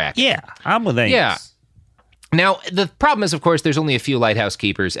the egg rack. Yeah, I'm with Amos. Yeah. Now, the problem is, of course, there's only a few lighthouse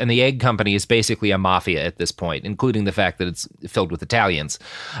keepers, and the Egg Company is basically a mafia at this point, including the fact that it's filled with Italians.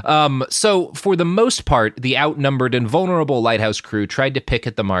 So, for the most part, the outnumbered and vulnerable lighthouse crew tried to pick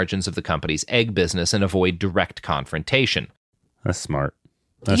at the margins of the company's egg business and avoid direct confrontation. That's smart.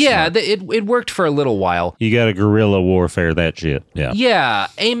 It worked for a little while. You got to guerrilla warfare that shit. Yeah. Yeah.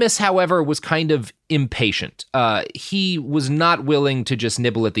 Amos, however, was kind of impatient. He was not willing to just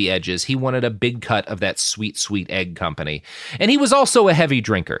nibble at the edges. He wanted a big cut of that sweet, sweet Egg Company. And he was also a heavy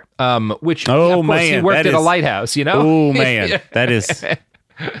drinker, which, of course, he worked at a lighthouse, you know? Oh, man.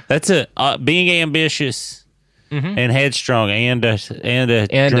 That's being ambitious and headstrong and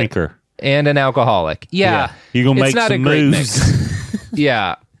a drinker. and an alcoholic. Yeah. You're going to it's make not some a great moves. mix.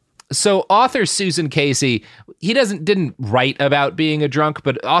 Yeah. So author Susan Casey, he didn't write about being a drunk,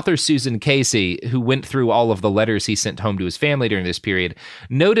 but author Susan Casey, who went through all of the letters he sent home to his family during this period,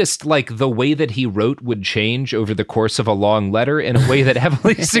 noticed like the way that he wrote would change over the course of a long letter in a way that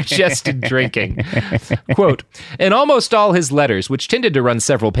heavily suggested drinking. Quote, in almost all his letters, which tended to run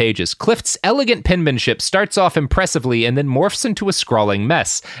several pages, Clift's elegant penmanship starts off impressively and then morphs into a scrawling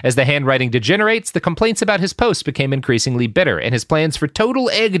mess. As the handwriting degenerates, the complaints about his post became increasingly bitter, and his plans for total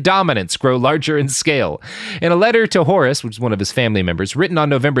egg dominance grow larger in scale. In a letter to Horace, which is one of his family members, written on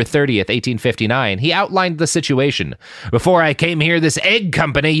November 30th, 1859, he outlined the situation. Before I came here, this egg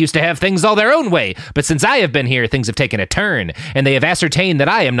company used to have things all their own way, but since I have been here, things have taken a turn, and they have ascertained that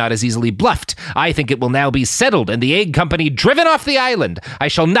I am not as easily bluffed. I think it will now be settled, and the egg company driven off the island. I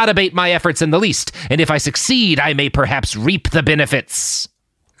shall not abate my efforts in the least, and if I succeed, I may perhaps reap the benefits.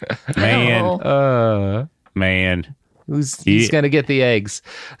 Man. He's going to get the eggs.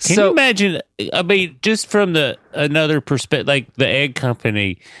 Can you imagine? I mean, just from another perspective, like the egg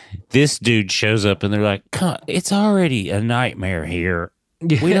company, this dude shows up and they're like, it's already a nightmare here.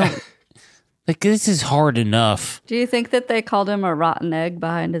 Yeah. We don't, like, this is hard enough. Do you think that they called him a rotten egg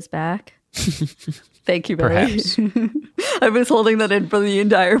behind his back? Thank you, Billy. Perhaps. I was holding that in for the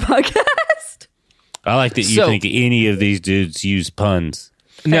entire podcast. I like that you think any of these dudes use puns.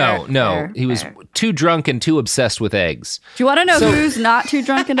 Fair. He was too drunk and too obsessed with eggs. Do you want to know who's not too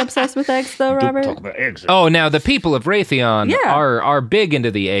drunk and obsessed with eggs, though, Robert? Talk about eggs. Oh, now the people of Raytheon are big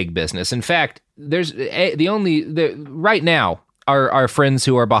into the egg business. In fact, there's right now our friends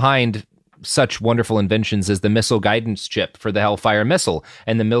who are behind such wonderful inventions as the missile guidance chip for the Hellfire missile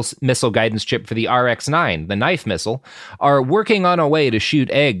and the missile guidance chip for the RX-9, the knife missile, are working on a way to shoot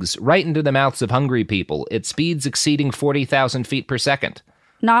eggs right into the mouths of hungry people at speeds exceeding 40,000 feet per second.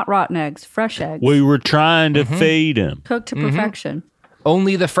 Not rotten eggs, fresh eggs. We were trying to feed him. Cooked to perfection.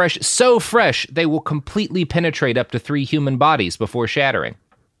 Only the fresh, so fresh, they will completely penetrate up to 3 human bodies before shattering.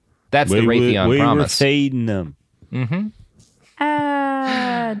 That's the Raytheon promise. We were feeding them. Mm-hmm.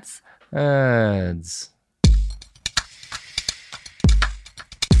 Ads.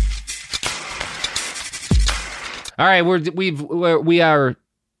 All right, we are.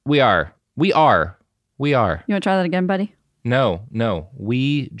 You want to try that again, buddy? No.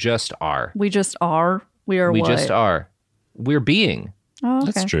 We just are. We just are? We are We what? just are. We're being. Oh,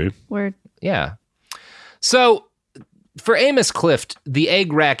 okay. That's true. We're... Yeah. So, for Amos Clift, the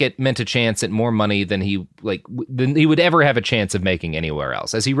egg racket meant a chance at more money than he would ever have a chance of making anywhere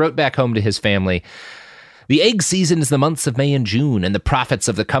else. As he wrote back home to his family, the egg season is the months of May and June, and the profits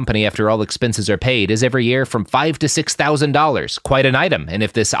of the company after all expenses are paid is every year from $5,000 to $6,000. Quite an item, and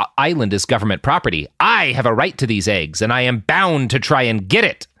if this island is government property, I have a right to these eggs, and I am bound to try and get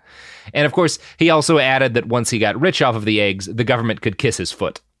it. And of course, he also added that once he got rich off of the eggs, the government could kiss his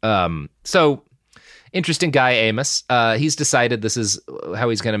foot. So, interesting guy, Amos. He's decided this is how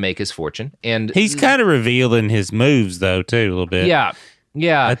he's going to make his fortune. And he's kind of revealing his moves, though, too, a little bit. Yeah.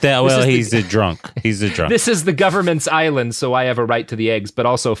 He's a drunk. He's a drunk. This is the government's island, so I have a right to the eggs, but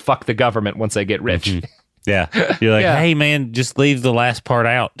also fuck the government once I get rich. Mm-hmm. Yeah. You're like, hey, man, just leave the last part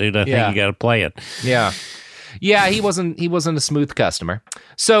out, dude. I think you got to play it. Yeah. Yeah, he wasn't a smooth customer.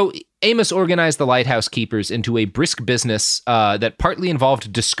 So Amos organized the lighthouse keepers into a brisk business that partly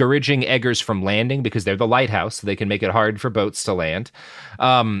involved discouraging eggers from landing because they're the lighthouse, so they can make it hard for boats to land.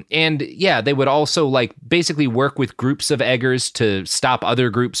 They would also basically work with groups of eggers to stop other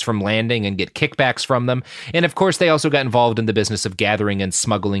groups from landing and get kickbacks from them. And of course, they also got involved in the business of gathering and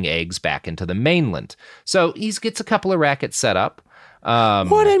smuggling eggs back into the mainland. So he gets a couple of rackets set up.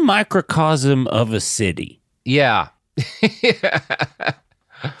 What a microcosm of a city. Yeah.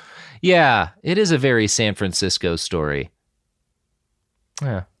 Yeah, it is a very San Francisco story.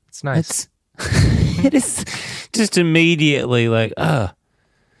 Yeah, it's nice. It is just immediately like,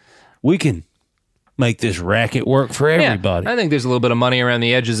 we can make this racket work for everybody. Yeah, I think there's a little bit of money around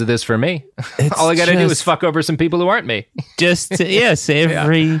the edges of this for me. All I got to do is fuck over some people who aren't me.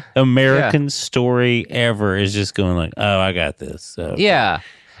 Every American story ever is just going like, oh, I got this. So. Yeah.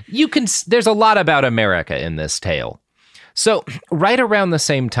 There's a lot about America in this tale. So right around the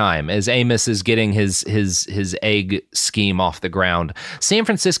same time as Amos is getting his egg scheme off the ground, San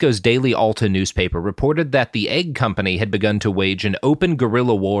Francisco's Daily Alta newspaper reported that the egg company had begun to wage an open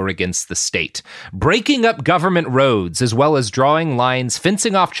guerrilla war against the state, breaking up government roads as well as drawing lines,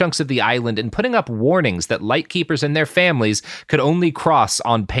 fencing off chunks of the island, and putting up warnings that lightkeepers and their families could only cross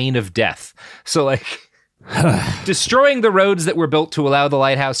on pain of death. So destroying the roads that were built to allow the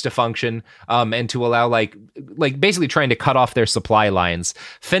lighthouse to function, and to allow like basically trying to cut off their supply lines,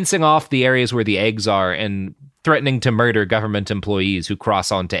 fencing off the areas where the eggs are, and threatening to murder government employees who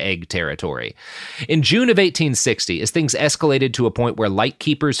cross onto egg territory. In June of 1860, as things escalated to a point where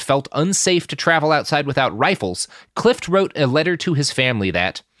lightkeepers felt unsafe to travel outside without rifles, Clift wrote a letter to his family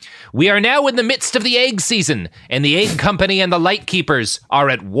that, "We are now in the midst of the egg season, and the egg company and the lightkeepers are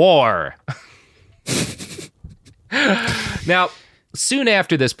at war." Now, soon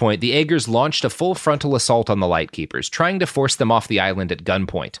after this point, the Eggers launched a full frontal assault on the lightkeepers, trying to force them off the island at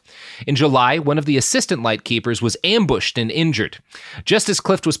gunpoint. In July, one of the assistant lightkeepers was ambushed and injured. Just as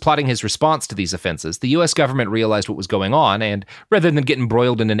Clift was plotting his response to these offenses, the U.S. government realized what was going on, and rather than get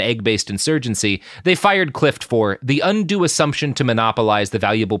embroiled in an egg-based insurgency, they fired Clift for the undue assumption to monopolize the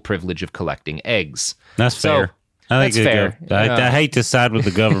valuable privilege of collecting eggs. That's fair. I think that's fair. I hate to side with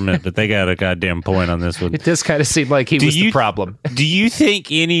the government, but they got a goddamn point on this one. It does kind of seem like he was the problem. Do you think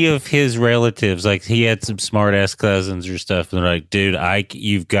any of his relatives, like he had some smart ass cousins or stuff, and they're like, dude,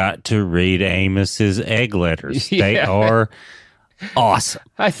 you've got to read Amos's egg letters. Yeah. They are awesome.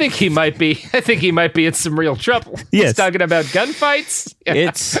 I think he might be in some real trouble. Yes. He's talking about gunfights.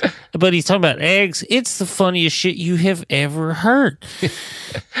 But he's talking about eggs. It's the funniest shit you have ever heard.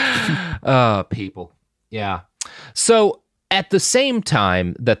 People. Yeah. So, at the same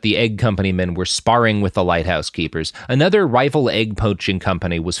time that the egg company men were sparring with the lighthouse keepers, another rival egg poaching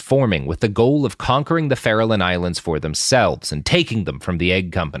company was forming with the goal of conquering the Farallon Islands for themselves and taking them from the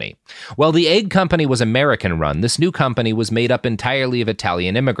egg company. While the egg company was American-run, this new company was made up entirely of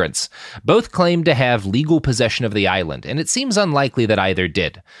Italian immigrants. Both claimed to have legal possession of the island, and it seems unlikely that either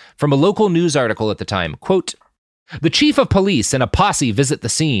did. From a local news article at the time, quote, "The chief of police and a posse visit the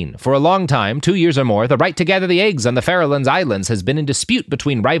scene. For a long time, 2 years or more, the right to gather the eggs on the Farallon Islands has been in dispute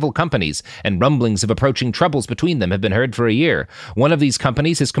between rival companies, and rumblings of approaching troubles between them have been heard for a year. One of these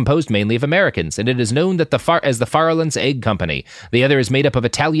companies is composed mainly of Americans, and it is known that as the Farallon's Egg Company. The other is made up of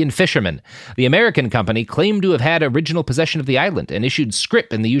Italian fishermen. The American company claimed to have had original possession of the island and issued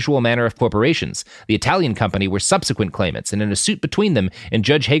scrip in the usual manner of corporations. The Italian company were subsequent claimants, and in a suit between them in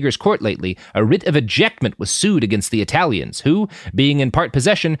Judge Hager's court lately, a writ of ejectment was sued against the Italians, who, being in part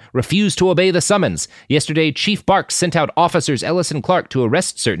possession, refused to obey the summons. Yesterday, Chief Barks sent out officers Ellis and Clark to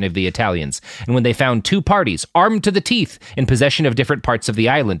arrest certain of the Italians, and when they found two parties, armed to the teeth, in possession of different parts of the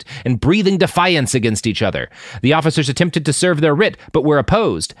island, and breathing defiance against each other. The officers attempted to serve their writ, but were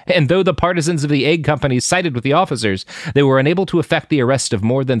opposed, and though the partisans of the egg company sided with the officers, they were unable to effect the arrest of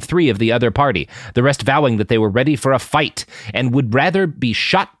more than 3 of the other party, the rest vowing that they were ready for a fight, and would rather be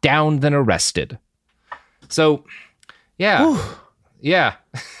shot down than arrested." So, yeah. Whew. Yeah.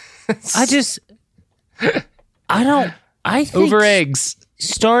 I think over eggs.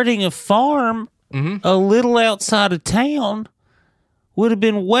 Starting a farm a little outside of town would have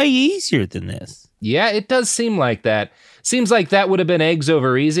been way easier than this. Yeah, it does seem like that. Seems like that would have been eggs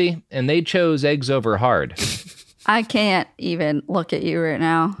over easy, and they chose eggs over hard. I can't even look at you right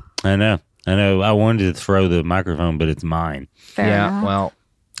now. I know. I wanted to throw the microphone, but it's mine. Fair enough. Well,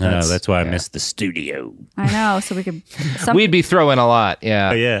 I know. That's why I missed the studio. I know. So we could. We'd be throwing a lot.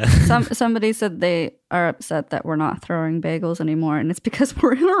 Yeah. Oh, yeah. Somebody said they are upset that we're not throwing bagels anymore, and it's because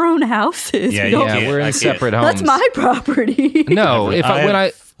we're in our own houses. Yeah, we're in separate homes. That's my property. No,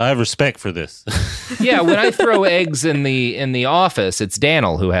 I have respect for this. Yeah, when I throw eggs in the office, it's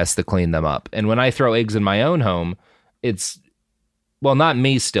Daniel who has to clean them up, and when I throw eggs in my own home, it's not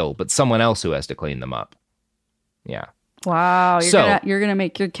me still, but someone else who has to clean them up. Yeah. Wow, you're gonna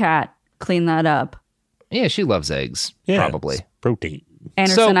make your cat clean that up. Yeah, she loves eggs. Yeah, probably protein.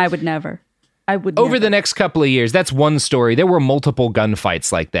 Anderson, I would never. Over the next couple of years, that's one story. There were multiple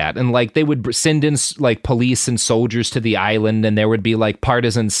gunfights like that, and like they would send in like police and soldiers to the island, and there would be like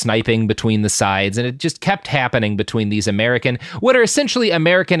partisan sniping between the sides, and it just kept happening between these what are essentially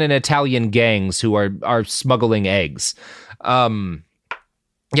American and Italian gangs who are smuggling eggs.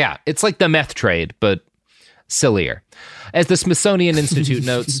 Yeah, it's like the meth trade, but sillier. As the Smithsonian Institute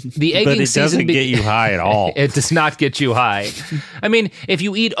notes, the egging season... But it doesn't get you high at all. It does not get you high. I mean, if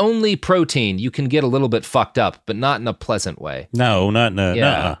you eat only protein, you can get a little bit fucked up, but not in a pleasant way. No, not in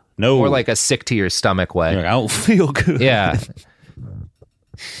a... No. More like a sick to your stomach way. I don't feel good. Yeah.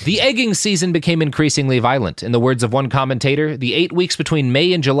 The egging season became increasingly violent. In the words of one commentator, the 8 weeks between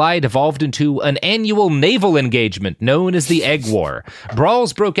May and July devolved into an annual naval engagement known as the Egg War.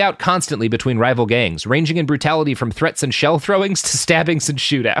 Brawls broke out constantly between rival gangs, ranging in brutality from threats and shell throwings to stabbings and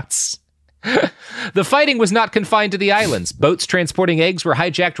shootouts. The fighting was not confined to the islands. Boats transporting eggs were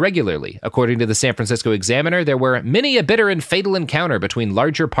hijacked regularly. According to the San Francisco Examiner, there were many a bitter and fatal encounter between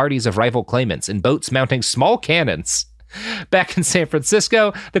larger parties of rival claimants in boats mounting small cannons. Back in San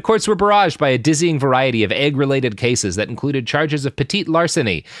Francisco, the courts were barraged by a dizzying variety of egg-related cases that included charges of petite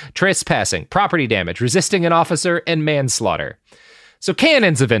larceny, trespassing, property damage, resisting an officer, and manslaughter. So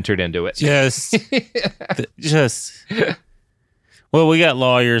cannons have entered into it. Well, we got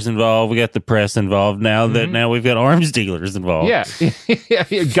lawyers involved. We got the press involved. Now we've got arms dealers involved. Yeah,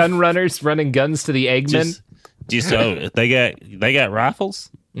 gun runners running guns to the eggmen. They got rifles.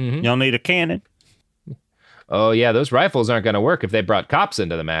 Mm-hmm. Y'all need a cannon. Oh yeah, those rifles aren't going to work if they brought cops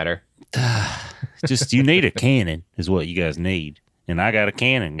into the matter. You need a cannon is what you guys need, and I got a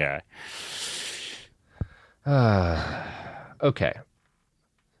cannon guy. Okay.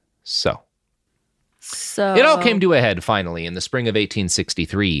 So it all came to a head finally in the spring of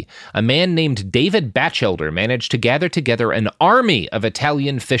 1863. A man named David Batchelder managed to gather together an army of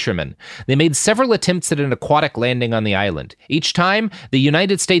Italian fishermen. They made several attempts at an aquatic landing on the island. Each time, the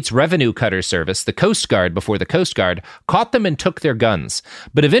United States Revenue Cutter Service, the Coast Guard before the Coast Guard, caught them and took their guns.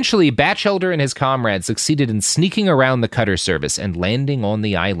 But eventually, Batchelder and his comrades succeeded in sneaking around the cutter service and landing on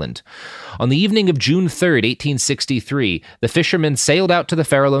the island. On the evening of June 3rd, 1863, the fishermen sailed out to the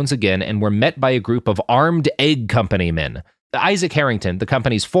Farallones again and were met by a group of armed egg company men. Isaac Harrington, the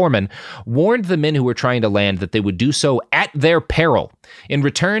company's foreman, warned the men who were trying to land that they would do so at their peril. In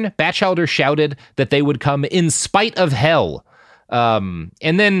return, Batchelder shouted that they would come in spite of hell. And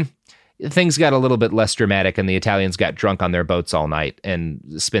then things got a little bit less dramatic, and the Italians got drunk on their boats all night and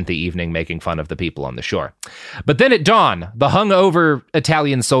spent the evening making fun of the people on the shore. But then at dawn, the hungover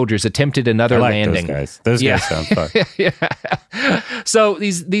Italian soldiers attempted another landing. Those guys sound fun. So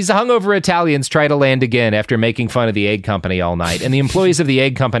these hungover Italians try to land again after making fun of the egg company all night, and the employees of the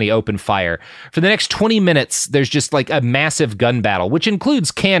egg company open fire. For the next 20 minutes, there's just like a massive gun battle, which includes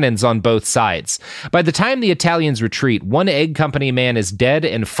cannons on both sides. By the time the Italians retreat, one egg company man is dead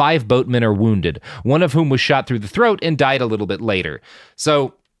and 5 boatmen are wounded, one of whom was shot through the throat and died a little bit later.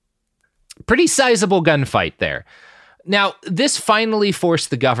 So, pretty sizable gunfight there. Now, this finally forced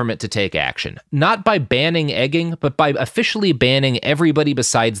the government to take action, not by banning egging, but by officially banning everybody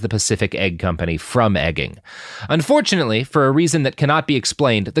besides the Pacific Egg Company from egging. Unfortunately, for a reason that cannot be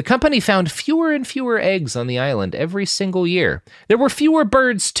explained, the company found fewer and fewer eggs on the island every single year. There were fewer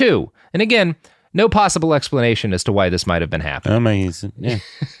birds, too. And again, no possible explanation as to why this might have been happening. Amazing, yeah.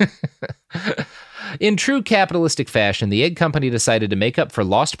 In true capitalistic fashion, the egg company decided to make up for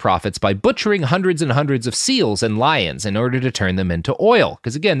lost profits by butchering hundreds and hundreds of seals and lions in order to turn them into oil.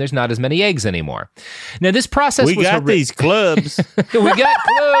 Because again, there's not as many eggs anymore. Now, this process we got these clubs. We got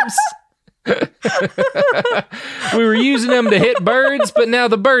clubs. We were using them to hit birds, but now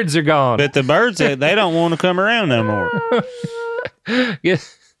the birds are gone. But the birds, they don't want to come around no more.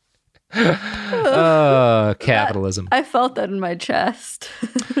 Yes. Capitalism. I felt that in my chest.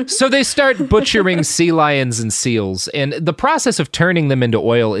 So they start butchering sea lions and seals, and the process of turning them into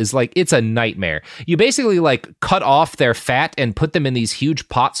oil is like, it's a nightmare. You basically like cut off their fat and put them in these huge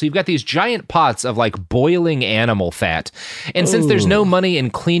pots. So you've got these giant pots of like boiling animal fat. And since there's no money in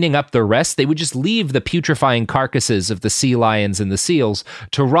cleaning up the rest, they would just leave the putrefying carcasses of the sea lions and the seals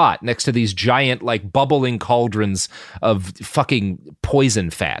to rot next to these giant like bubbling cauldrons of fucking poison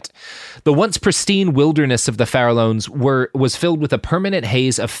fat. The once pristine wilderness of the Farallones was filled with a permanent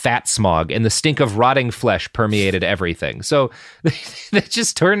haze of fat smog, and the stink of rotting flesh permeated everything. So they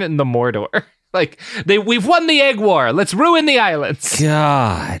just turn it into Mordor. Like, we've won the egg war. Let's ruin the islands.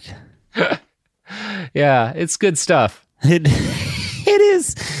 God. Yeah, it's good stuff. It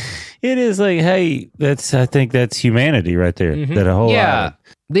is. It is like, hey, I think that's humanity right there. Mm-hmm. That a whole island.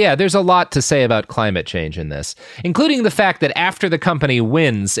 Yeah, there's a lot to say about climate change in this, including the fact that after the company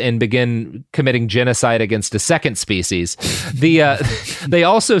wins and begin committing genocide against a second species, they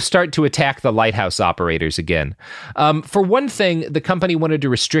also start to attack the lighthouse operators again. For one thing, the company wanted to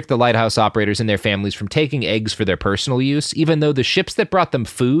restrict the lighthouse operators and their families from taking eggs for their personal use, even though the ships that brought them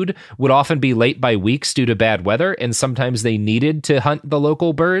food would often be late by weeks due to bad weather, and sometimes they needed to hunt the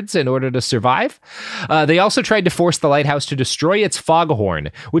local birds in order to survive. They also tried to force the lighthouse to destroy its foghorn,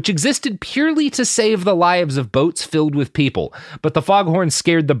 which existed purely to save the lives of boats filled with people. But the foghorn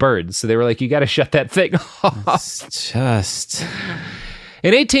scared the birds, so they were like, you got to shut that thing off.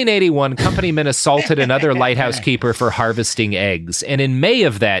 In 1881, company men assaulted another lighthouse keeper for harvesting eggs, and in May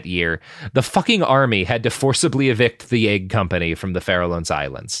of that year, the fucking army had to forcibly evict the egg company from the Farallones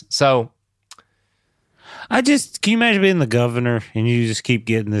Islands. So, can you imagine being the governor and you just keep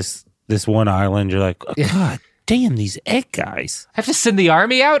getting this one island? You're like, oh, God damn, these egg guys. I have to send the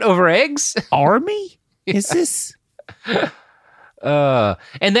army out over eggs? Army? Is this?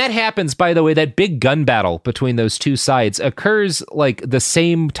 And that happens, by the way, that big gun battle between those two sides occurs like the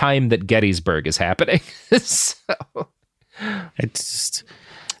same time that Gettysburg is happening. So, It's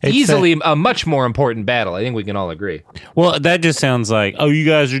easily a much more important battle. I think we can all agree. Well, that just sounds like, oh, you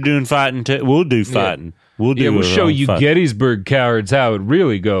guys are doing fighting too. We'll do fighting. We'll show you fight. Gettysburg cowards how it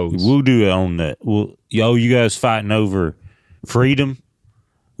really goes. We'll do it on that. You guys fighting over freedom?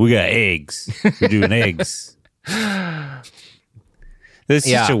 We got eggs. We're doing eggs. That's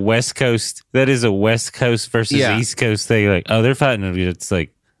such a West Coast. That is a West Coast versus East Coast thing. Like, oh, they're fighting. It's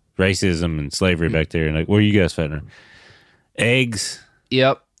like racism and slavery back there. And like, where are you guys fighting? Eggs.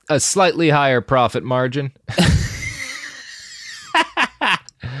 Yep. A slightly higher profit margin.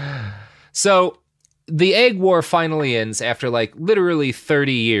 So the egg war finally ends after like literally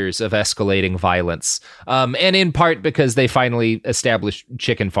 30 years of escalating violence. And in part because they finally established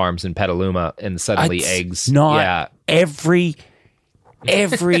chicken farms in Petaluma and suddenly eggs. Not every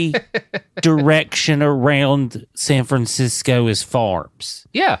direction around San Francisco is farms.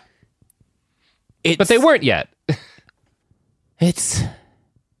 Yeah. But they weren't yet.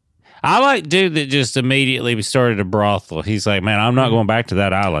 I like dude that just immediately started a brothel. He's like, man, I'm not going back to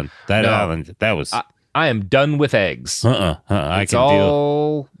that island. Island, that was... I am done with eggs. It's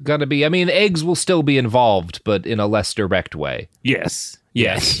all gonna be... I mean, eggs will still be involved, but in a less direct way. Yes.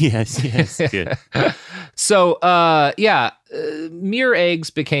 Good. So, mere eggs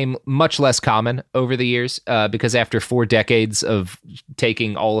became much less common over the years because after 4 decades of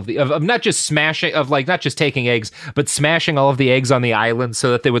taking all of the of not just smashing of like not just taking eggs but smashing all of the eggs on the island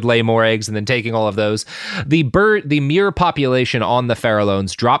so that they would lay more eggs and then taking all of those, the mere population on the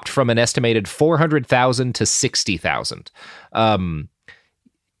Farallones dropped from an estimated 400,000 to 60,000.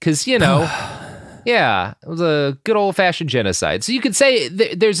 Because yeah, it was a good old-fashioned genocide. So you could say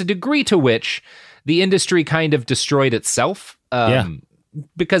there's a degree to which the industry kind of destroyed itself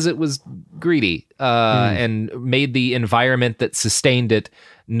because it was greedy and made the environment that sustained it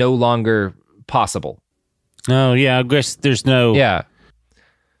no longer possible. Oh, yeah, I guess there's no... Yeah.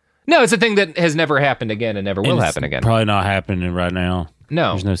 No, it's a thing that has never happened again and never will happen again. Probably not happening right now.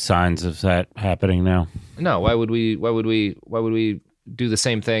 No. There's no signs of that happening now. No, why would we do the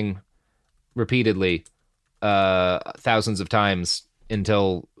same thing repeatedly thousands of times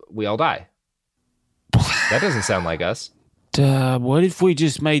until we all die? That doesn't sound like us. What if we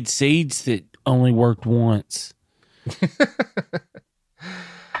just made seeds that only worked once?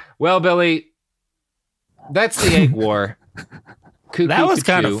 Well, Billy, that's the egg war. That was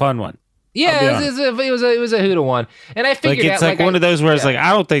kind of a fun one. Yeah, it was a hoot of one. And I figured it's like one of those where it's like,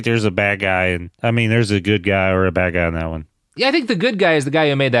 I don't think there's a bad guy. And I mean, there's a good guy or a bad guy in that one. Yeah, I think the good guy is the guy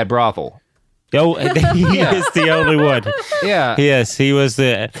who made that brothel. Oh, he is the only one. Yeah. Yes, he was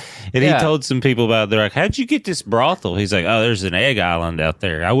the... And he told some people about it. They're like, how'd you get this brothel? He's like, oh, there's an egg island out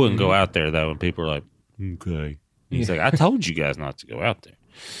there. I wouldn't go out there, though. And people are like, okay. He's like, I told you guys not to go out there.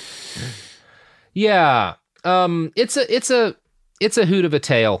 Yeah. It's a hoot of a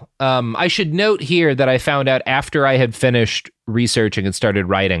tale. I should note here that I found out after I had finished researching and started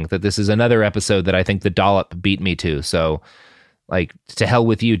writing that this is another episode that I think the dollop beat me to. So, like, to hell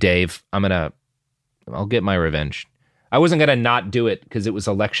with you, Dave. I'll get my revenge. I wasn't going to not do it because it was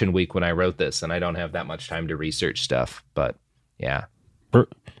election week when I wrote this, and I don't have that much time to research stuff. But, yeah.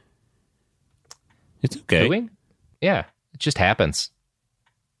 It's okay. Yeah, it just happens.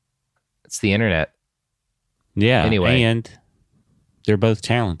 It's the internet. Yeah. Anyway. And they're both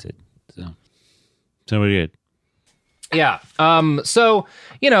talented. So we're good. Yeah. So,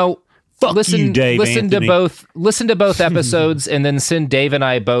 listen to both episodes and then send Dave and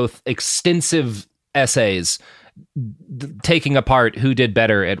I both extensive essays taking apart who did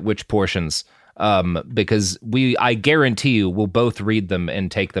better at which portions. Because I guarantee you we'll both read them and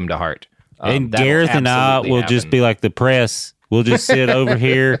take them to heart. And Gareth and I will just be like the press. We'll just sit over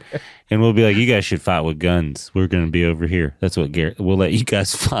here and we'll be like, you guys should fight with guns. We're going to be over here. That's what Gareth, we'll let you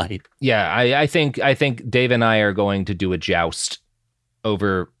guys fight. Yeah, I think Dave and I are going to do a joust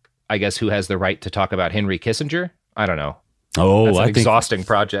over, I guess, who has the right to talk about Henry Kissinger. I don't know. Oh, that's an exhausting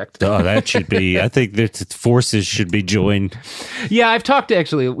project. Oh, that should be. I think that forces should be joined. Yeah, I've talked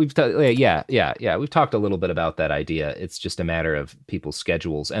actually. We've talked a little bit about that idea. It's just a matter of people's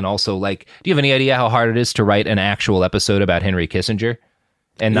schedules, and also, like, do you have any idea how hard it is to write an actual episode about Henry Kissinger?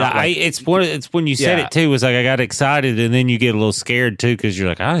 And not it's when you said it too. Was like I got excited, and then you get a little scared too because you're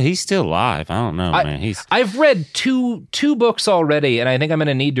like, oh, he's still alive. I don't know, man. I've read two books already, and I think I'm going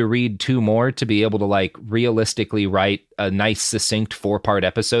to need to read 2 more to be able to like realistically write a nice, succinct 4-part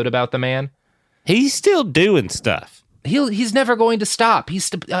episode about the man. He's still doing stuff. He's never going to stop. He's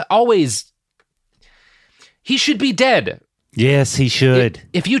always... He should be dead. Yes, he should.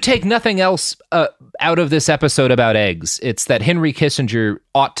 If you take nothing else out of this episode about eggs, it's that Henry Kissinger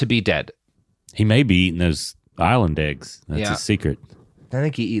ought to be dead. He may be eating those island eggs. That's a secret. I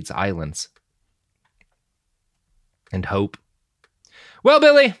think he eats islands. And hope. Well,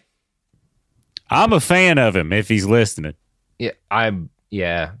 Billy. I'm a fan of him if he's listening.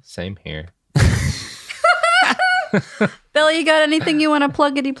 Yeah, same here. Billy, you got anything you want to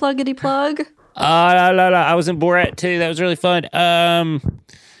pluggity plug? I was in Borat too. That was really fun.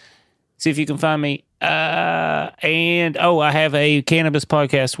 See if you can find me. I have a cannabis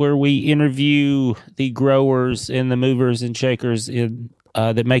podcast where we interview the growers and the movers and shakers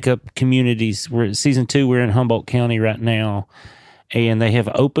that make up communities. We're season 2. We're in Humboldt County right now, and they have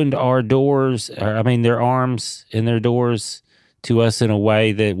opened their arms and their doors to us in a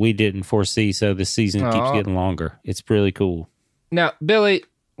way that we didn't foresee. So the season keeps getting longer. It's really cool. Now, Billy,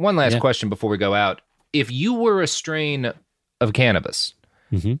 one last question before we go out. If you were a strain of cannabis,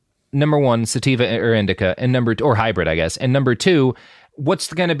 number 1, sativa or indica, and or hybrid, I guess, and number 2,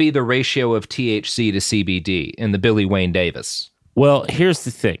 what's going to be the ratio of THC to CBD in the Billy Wayne Davis? Well, here's the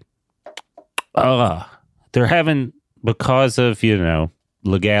thing. They're having, because of,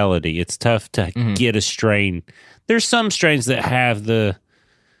 legality, it's tough to get a strain. There's some strains that have the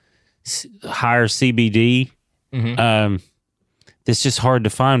higher CBD. It's just hard to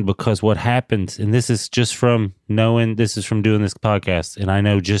find because what happens, and this is just from doing this podcast, and I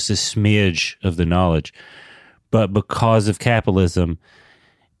know just a smidge of the knowledge, but because of capitalism,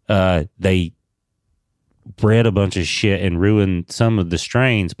 they bred a bunch of shit and ruined some of the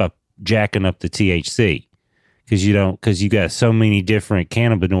strains by jacking up the THC because you got so many different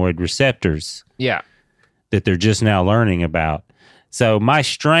cannabinoid receptors. Yeah. That they're just now learning about. So my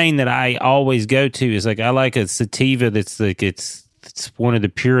strain that I always go to is I like a sativa that's it's one of the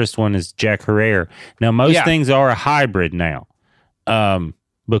purest one is Jack Herrera. Now most things are a hybrid now,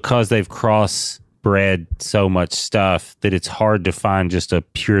 because they've crossbred so much stuff that it's hard to find just a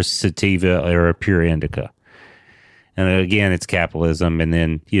pure sativa or a pure indica. And again, it's capitalism, and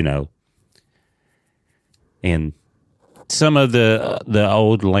then and some of the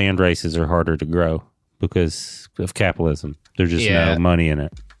old land races are harder to grow because of capitalism. There's just no money in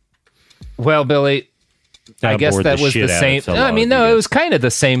it. Well, Billy, I guess that was the same. It was kind of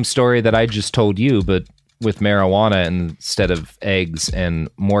the same story that I just told you, but with marijuana instead of eggs and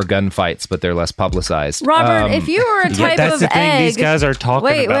more gunfights, but they're less publicized. Robert, if you were a type of egg, these guys are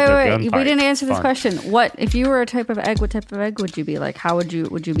talking about their gunfights. We didn't answer this question. What if you were a type of egg? What type of egg would you be? Like, how would you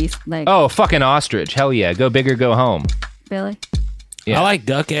be like? Oh, fucking ostrich! Hell yeah, go big or go home. Billy, I like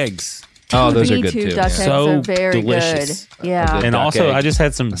duck eggs. Oh, those are good too. Duck eggs are very delicious. Good. Yeah. And also, egg. I just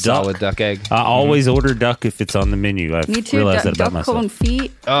had some solid duck egg. I always order duck if it's on the menu. I've Me too. realized that about myself.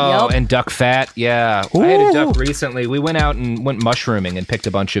 Confit. Oh, and duck fat. Yeah. Ooh. I had a duck recently. We went out and went mushrooming and picked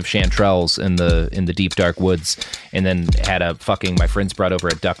a bunch of chanterelles in the deep dark woods, and then had my friends brought over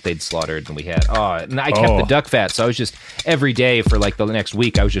a duck they'd slaughtered, and we had and I kept the duck fat, so I was just every day for like the next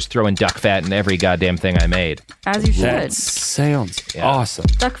week I was just throwing duck fat in every goddamn thing I made. As you should. That sounds awesome.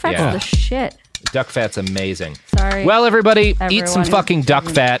 Duck fat's the shit. Duck fat's amazing. Sorry. Well, everybody, eat some fucking duck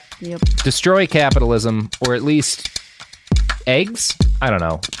fat. Yep. Destroy capitalism, or at least eggs? I don't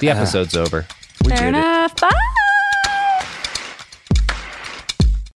know. The episode's over. Fair enough. Bye.